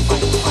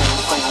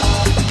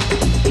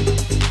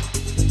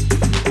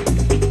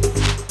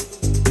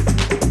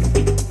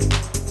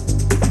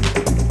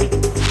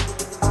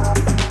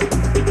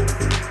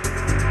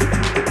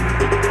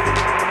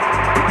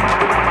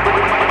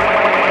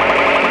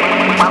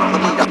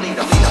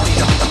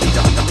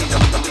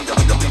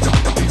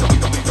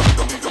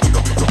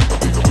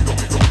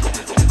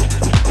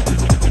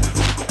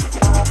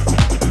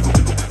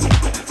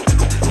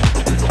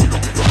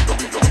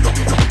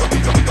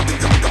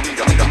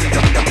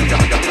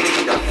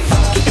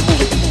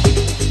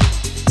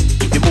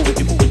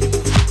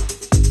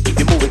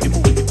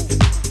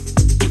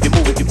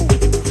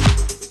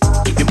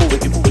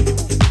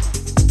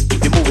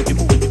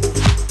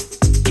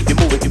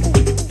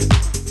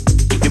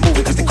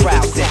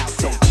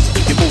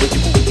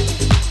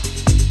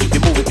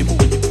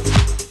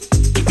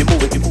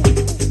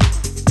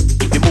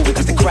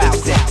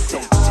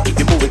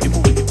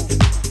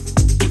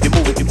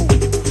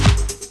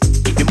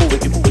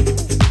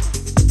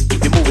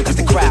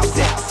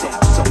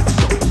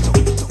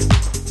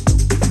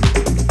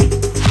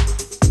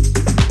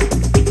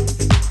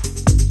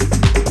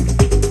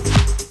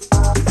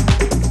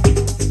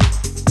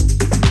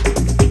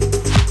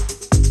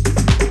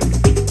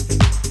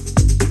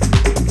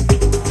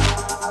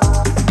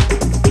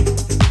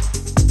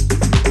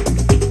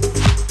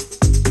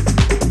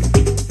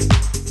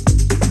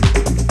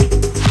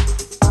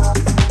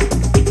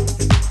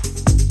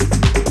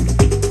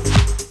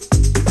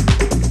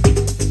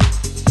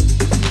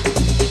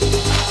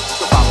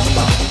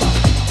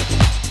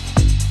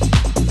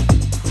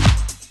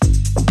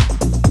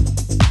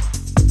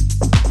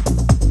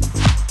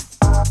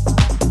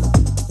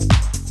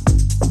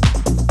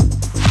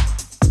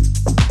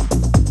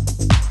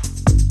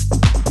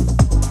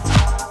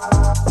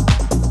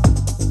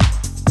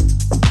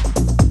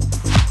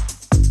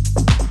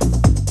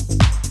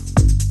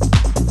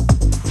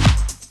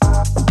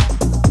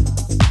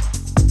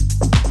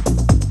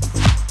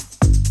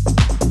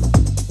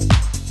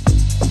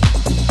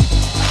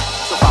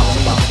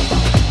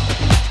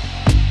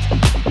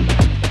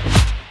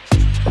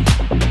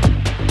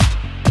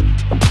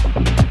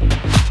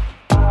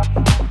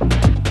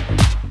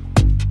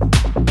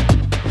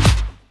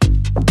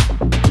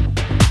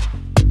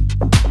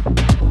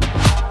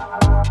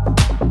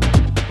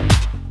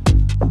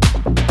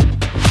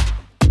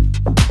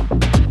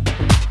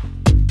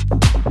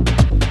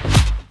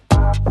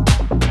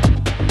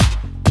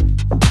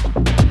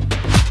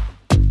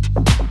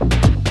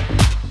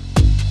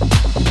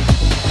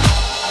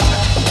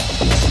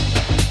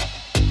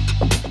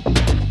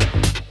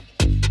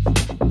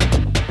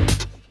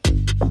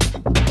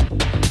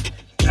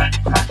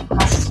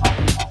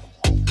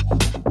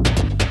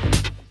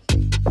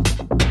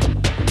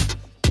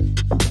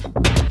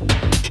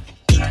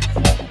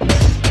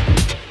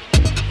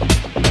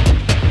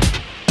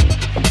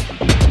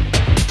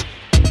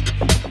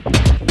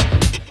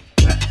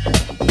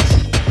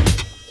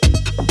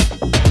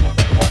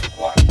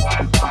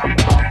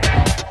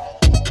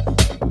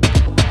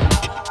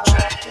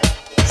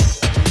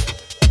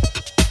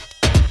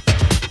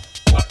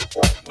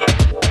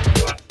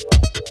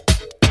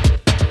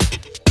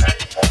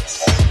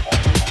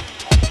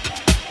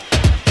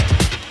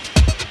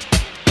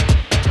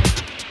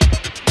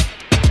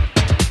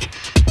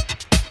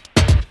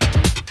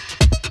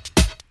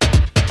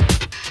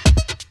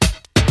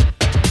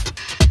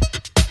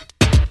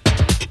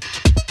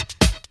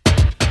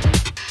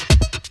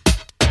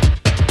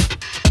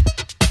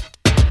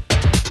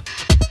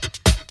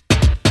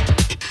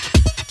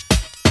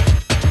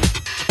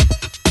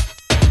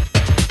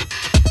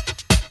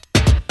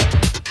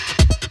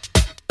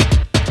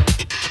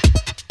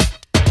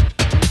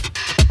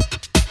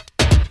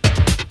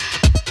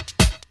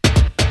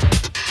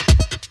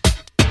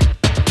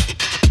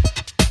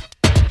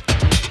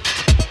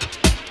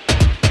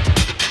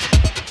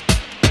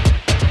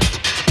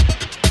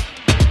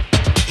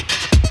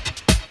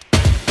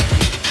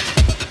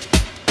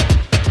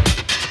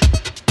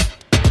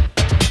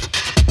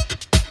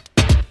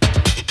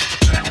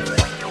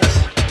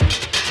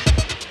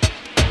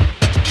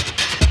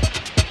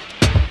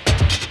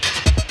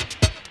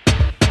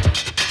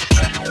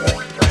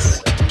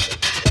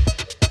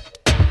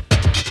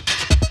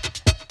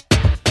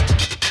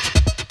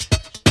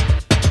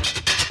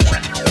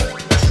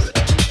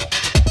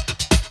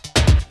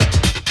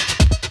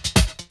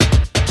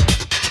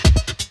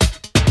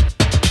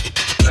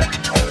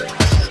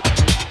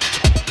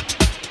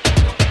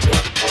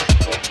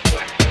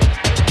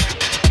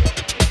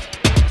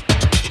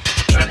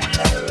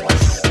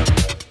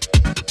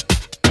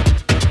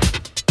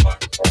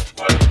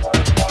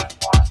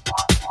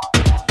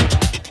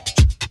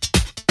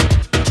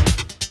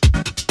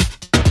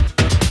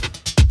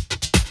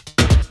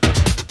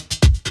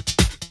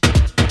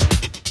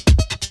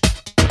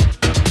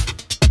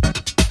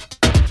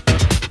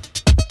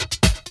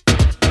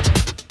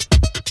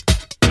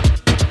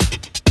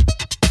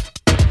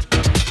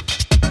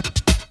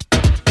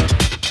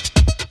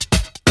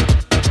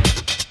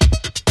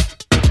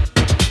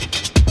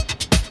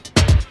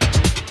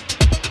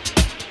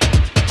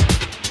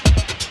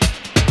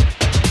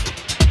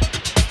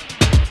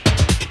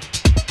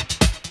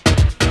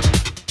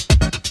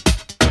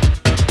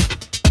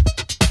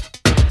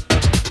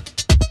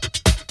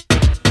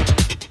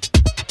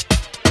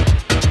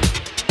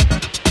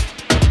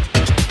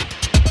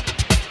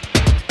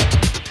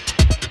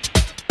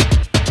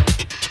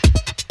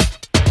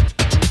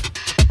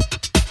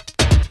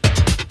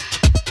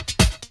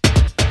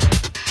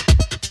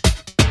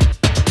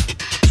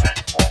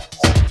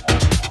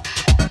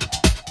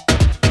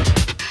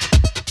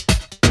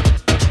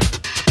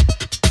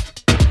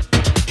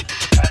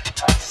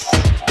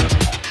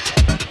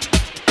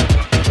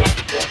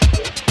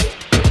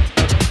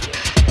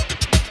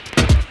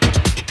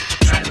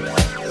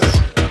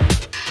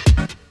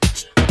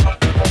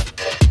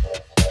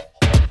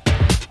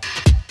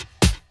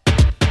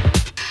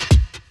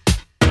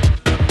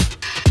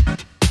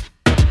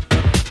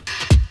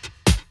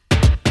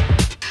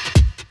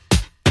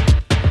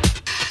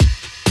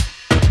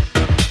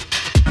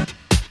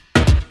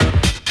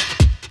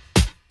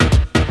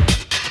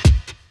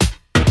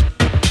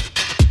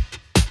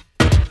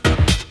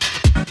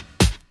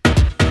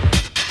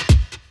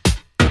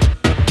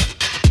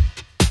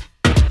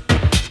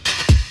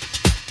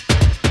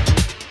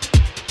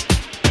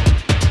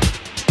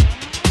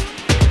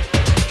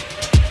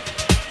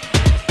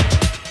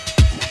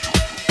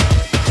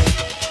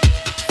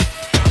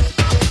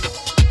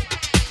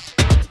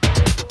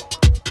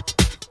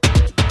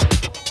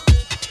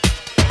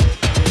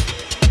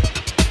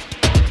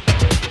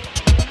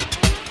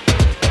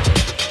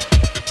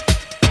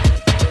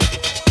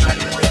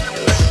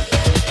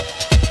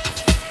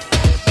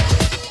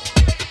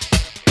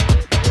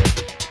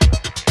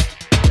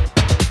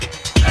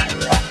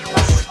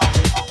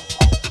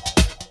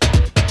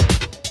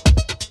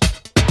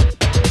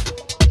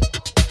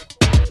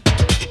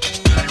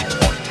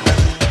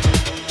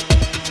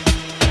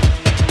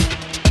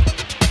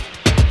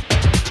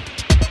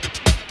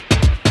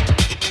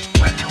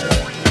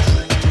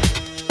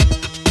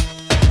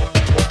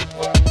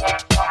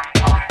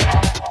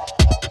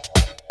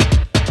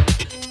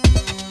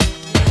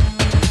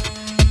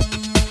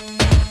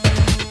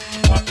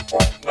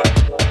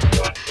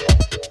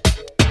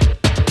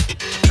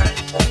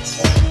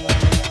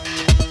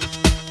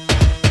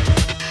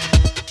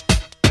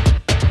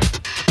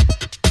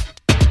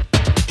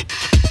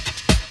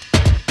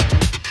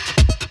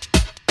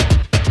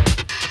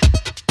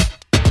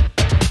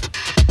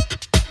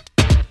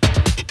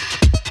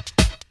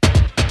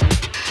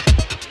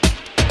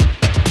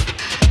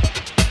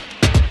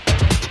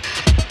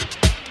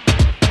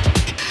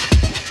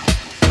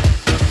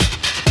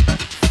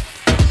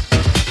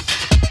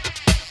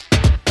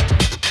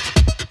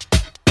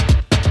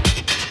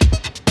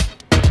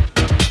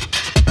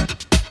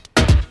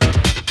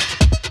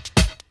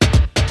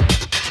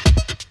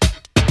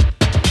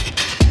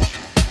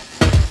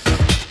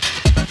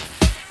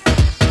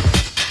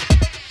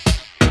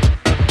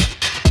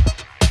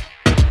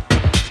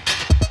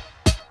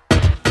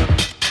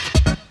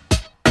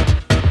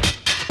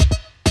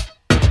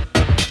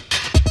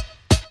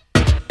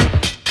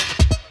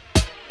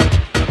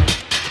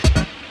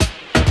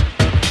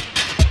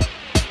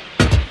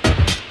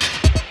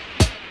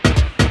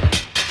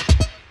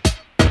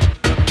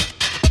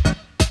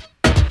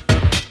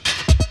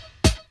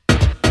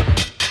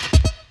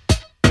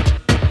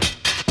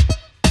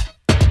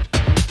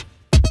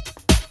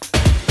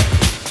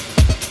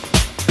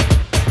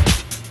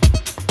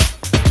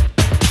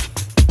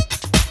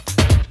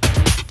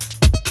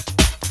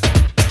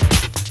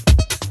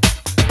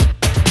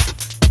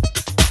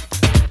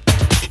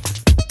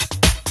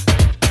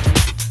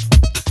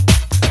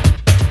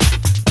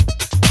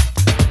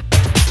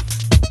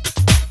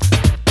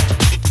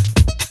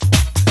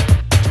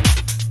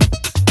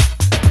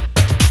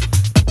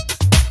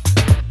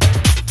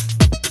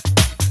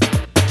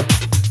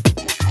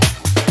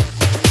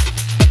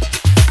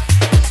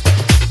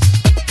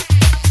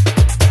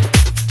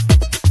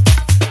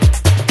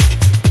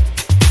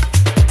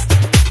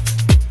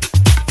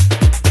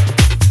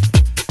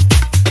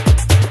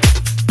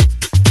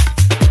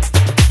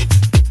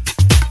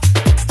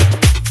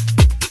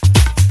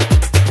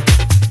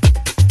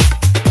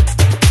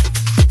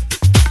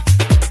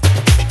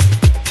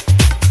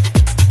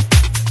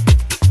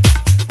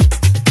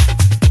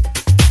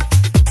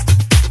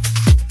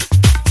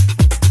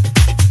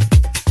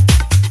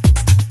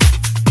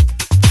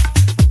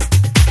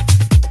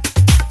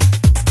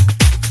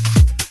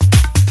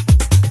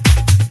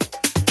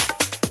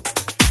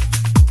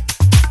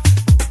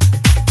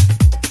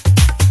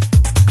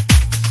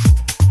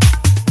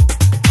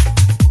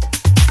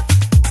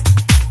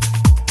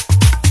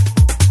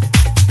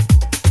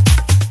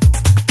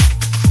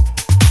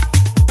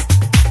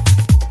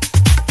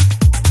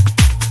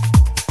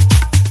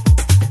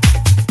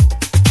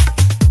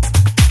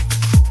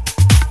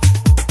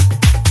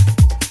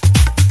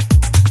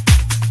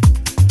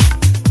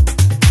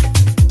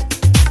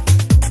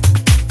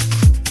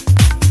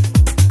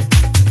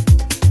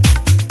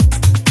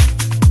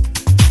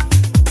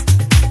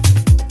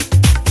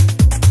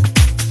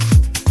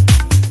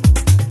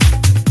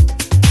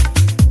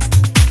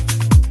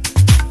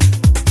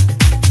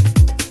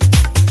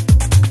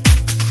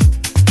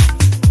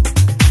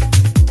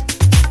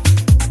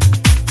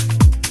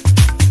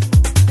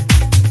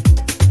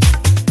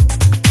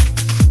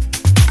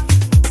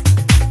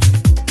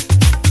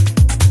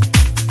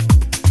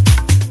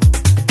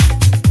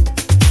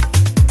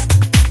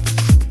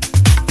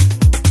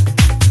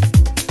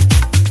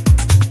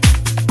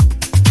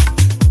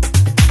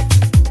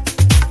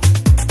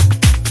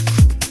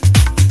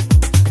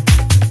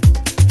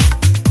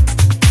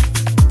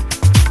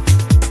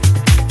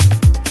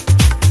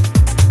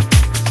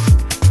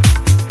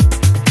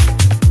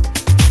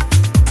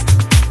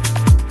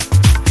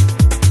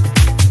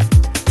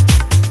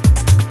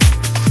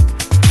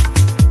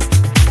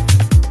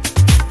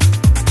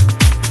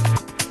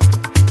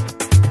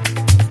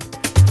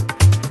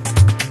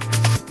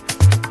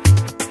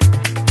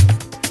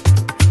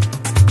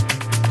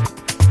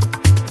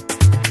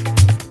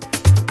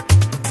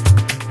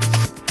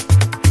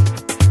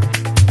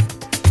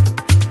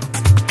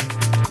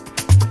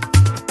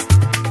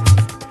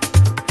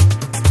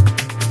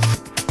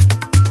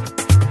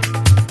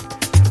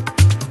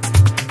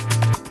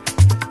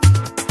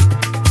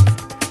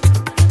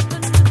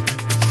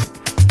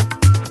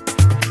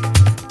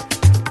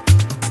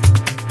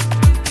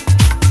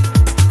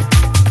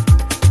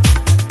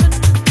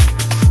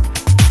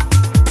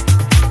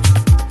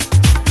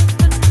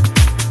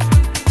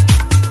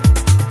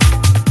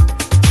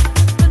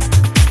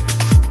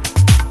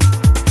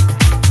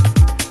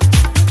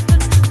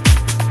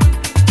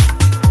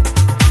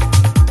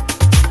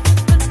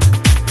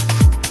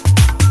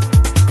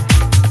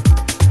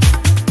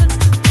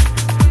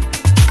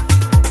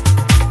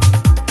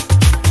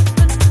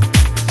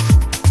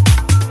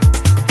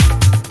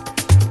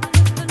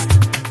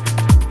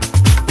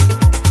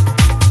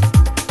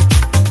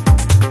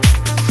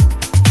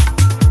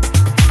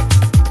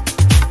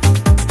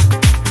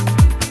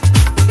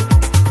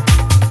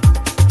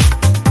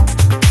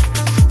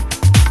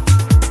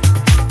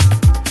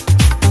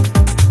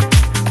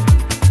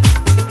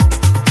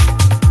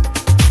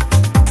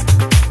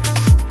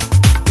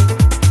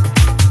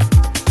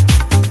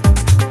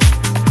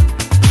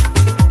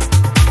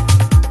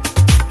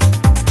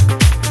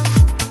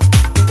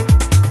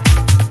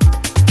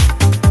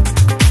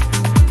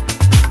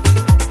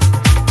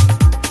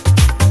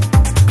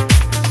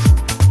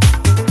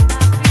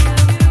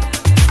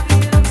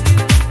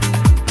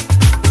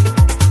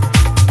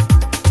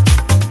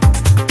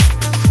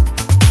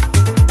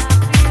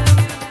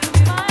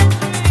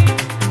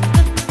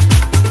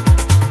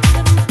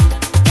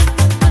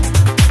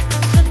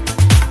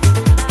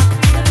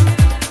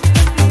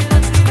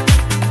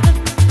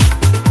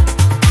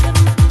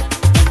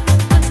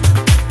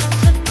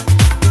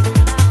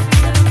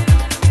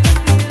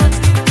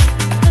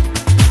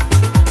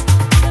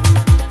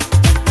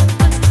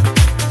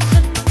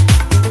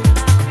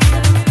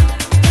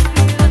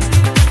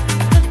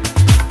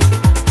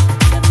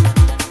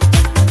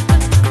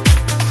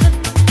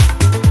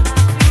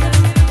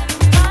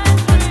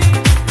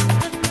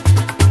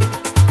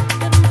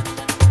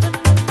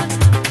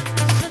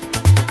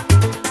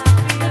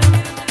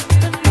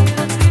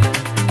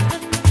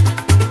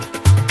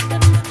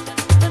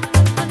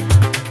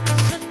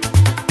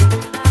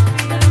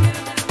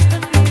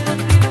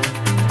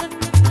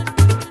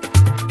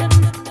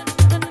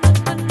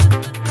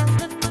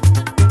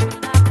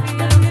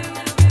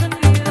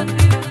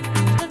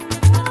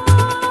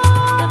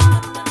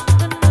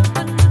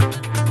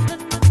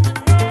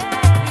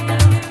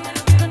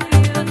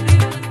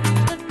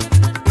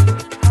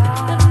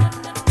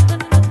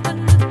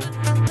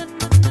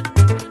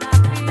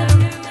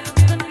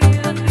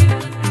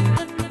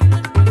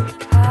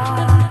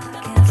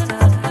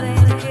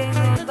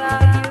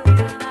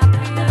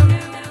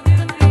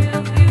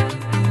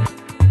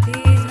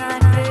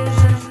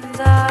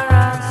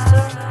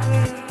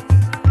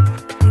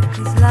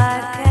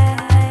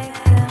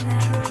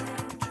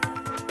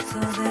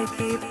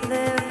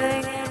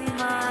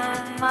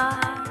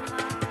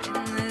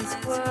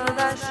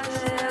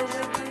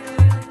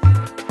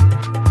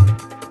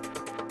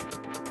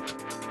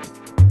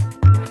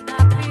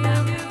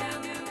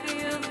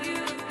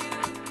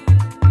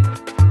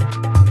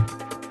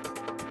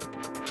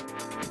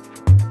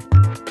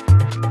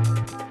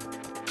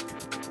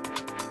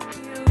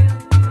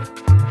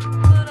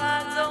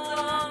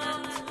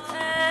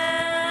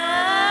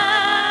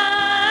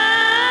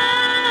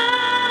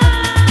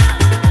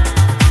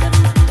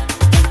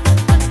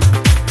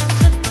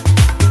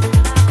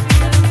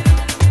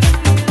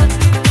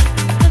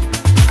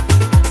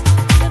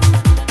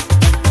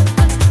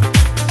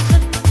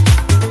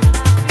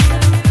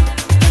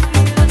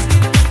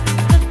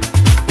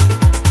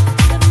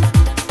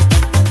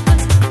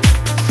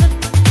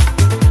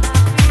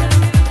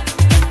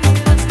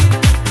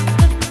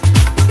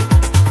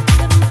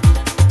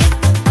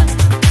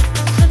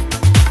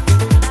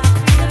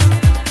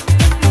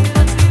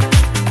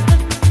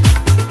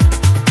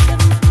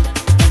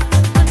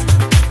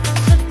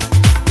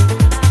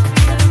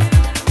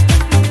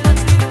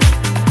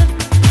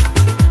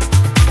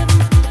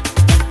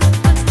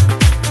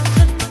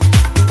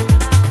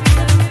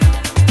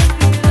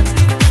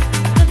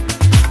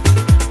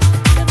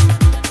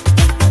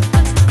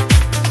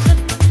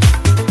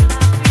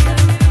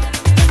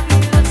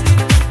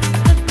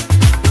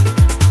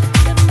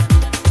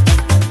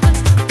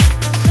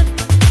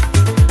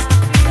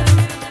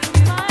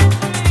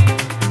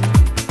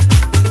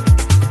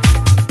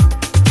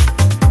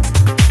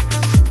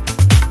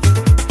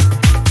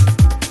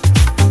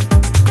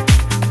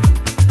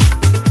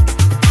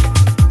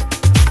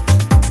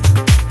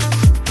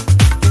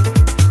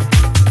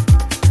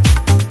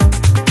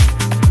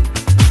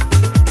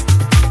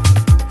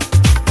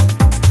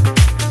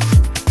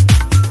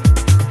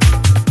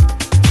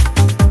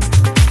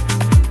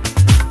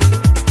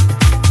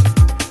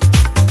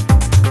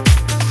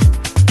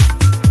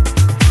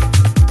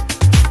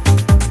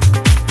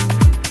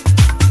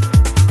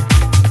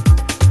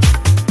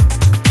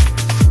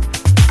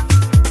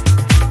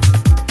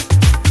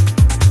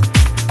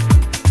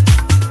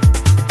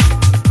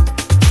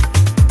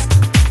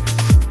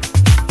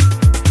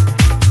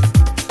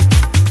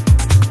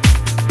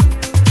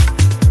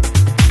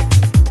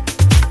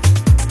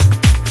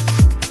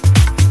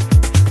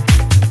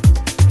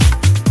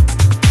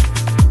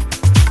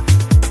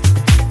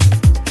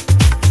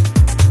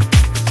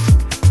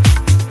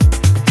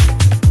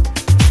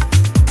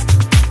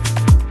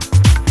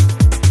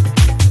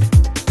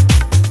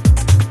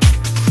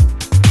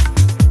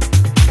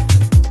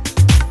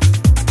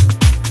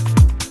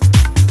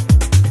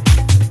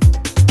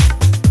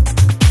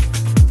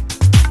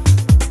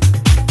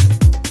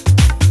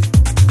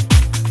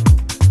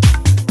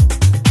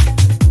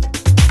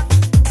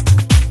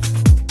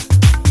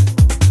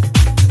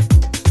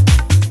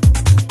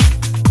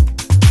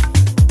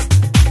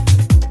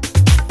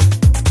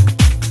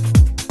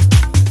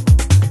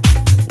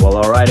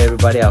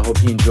 everybody. I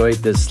hope you enjoyed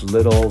this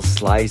little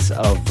slice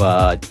of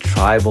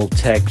tribal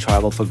tech,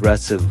 tribal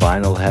progressive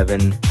vinyl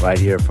heaven right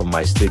here from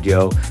my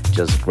studio.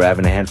 Just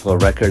grabbing a handful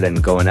of record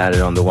and going at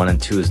it on the 1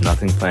 and 2 is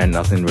nothing planned,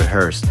 nothing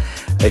rehearsed.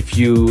 If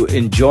you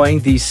enjoying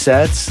these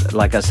sets,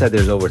 like I said,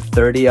 there's over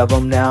 30 of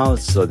them now,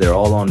 so they're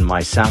all on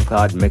my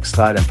SoundCloud,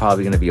 Mixcloud, and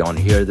probably going to be on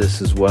Hear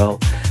This as well.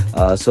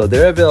 So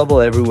they're available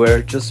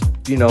everywhere. Just,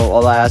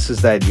 all I ask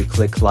is that you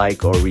click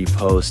like or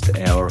repost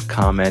or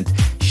comment,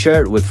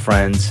 share it with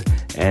friends,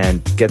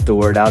 and get the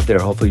word out there.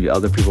 Hopefully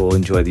other people will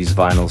enjoy these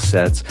vinyl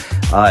sets.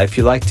 If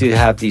you like to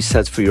have these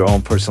sets for your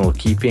own personal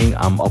keeping,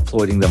 I'm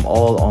uploading them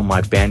all on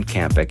my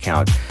Bandcamp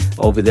account.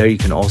 Over there you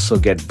can also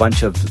get a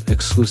bunch of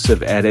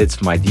exclusive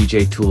edits, my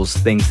DJ tools,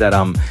 things that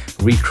I'm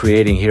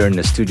recreating here in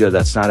the studio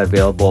that's not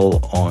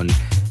available on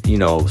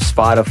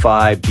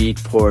Spotify,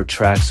 Beatport,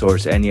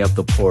 Traxsource, any of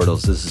the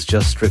portals. This is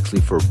just strictly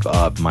for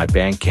my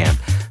Bandcamp.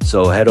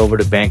 So head over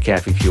to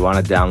Bandcamp if you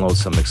want to download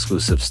some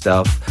exclusive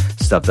stuff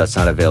that's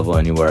not available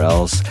anywhere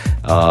else.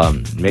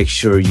 Make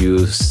sure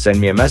you send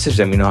me a message.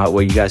 Let me know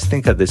what you guys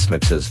think of this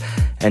mixes.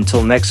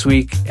 Until next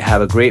week,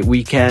 have a great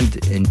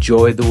weekend.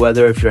 Enjoy the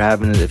weather.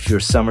 If you're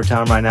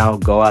summertime right now,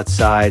 go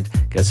outside,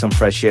 get some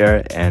fresh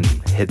air, and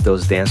hit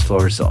those dance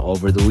floors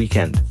over the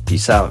weekend.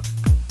 Peace out.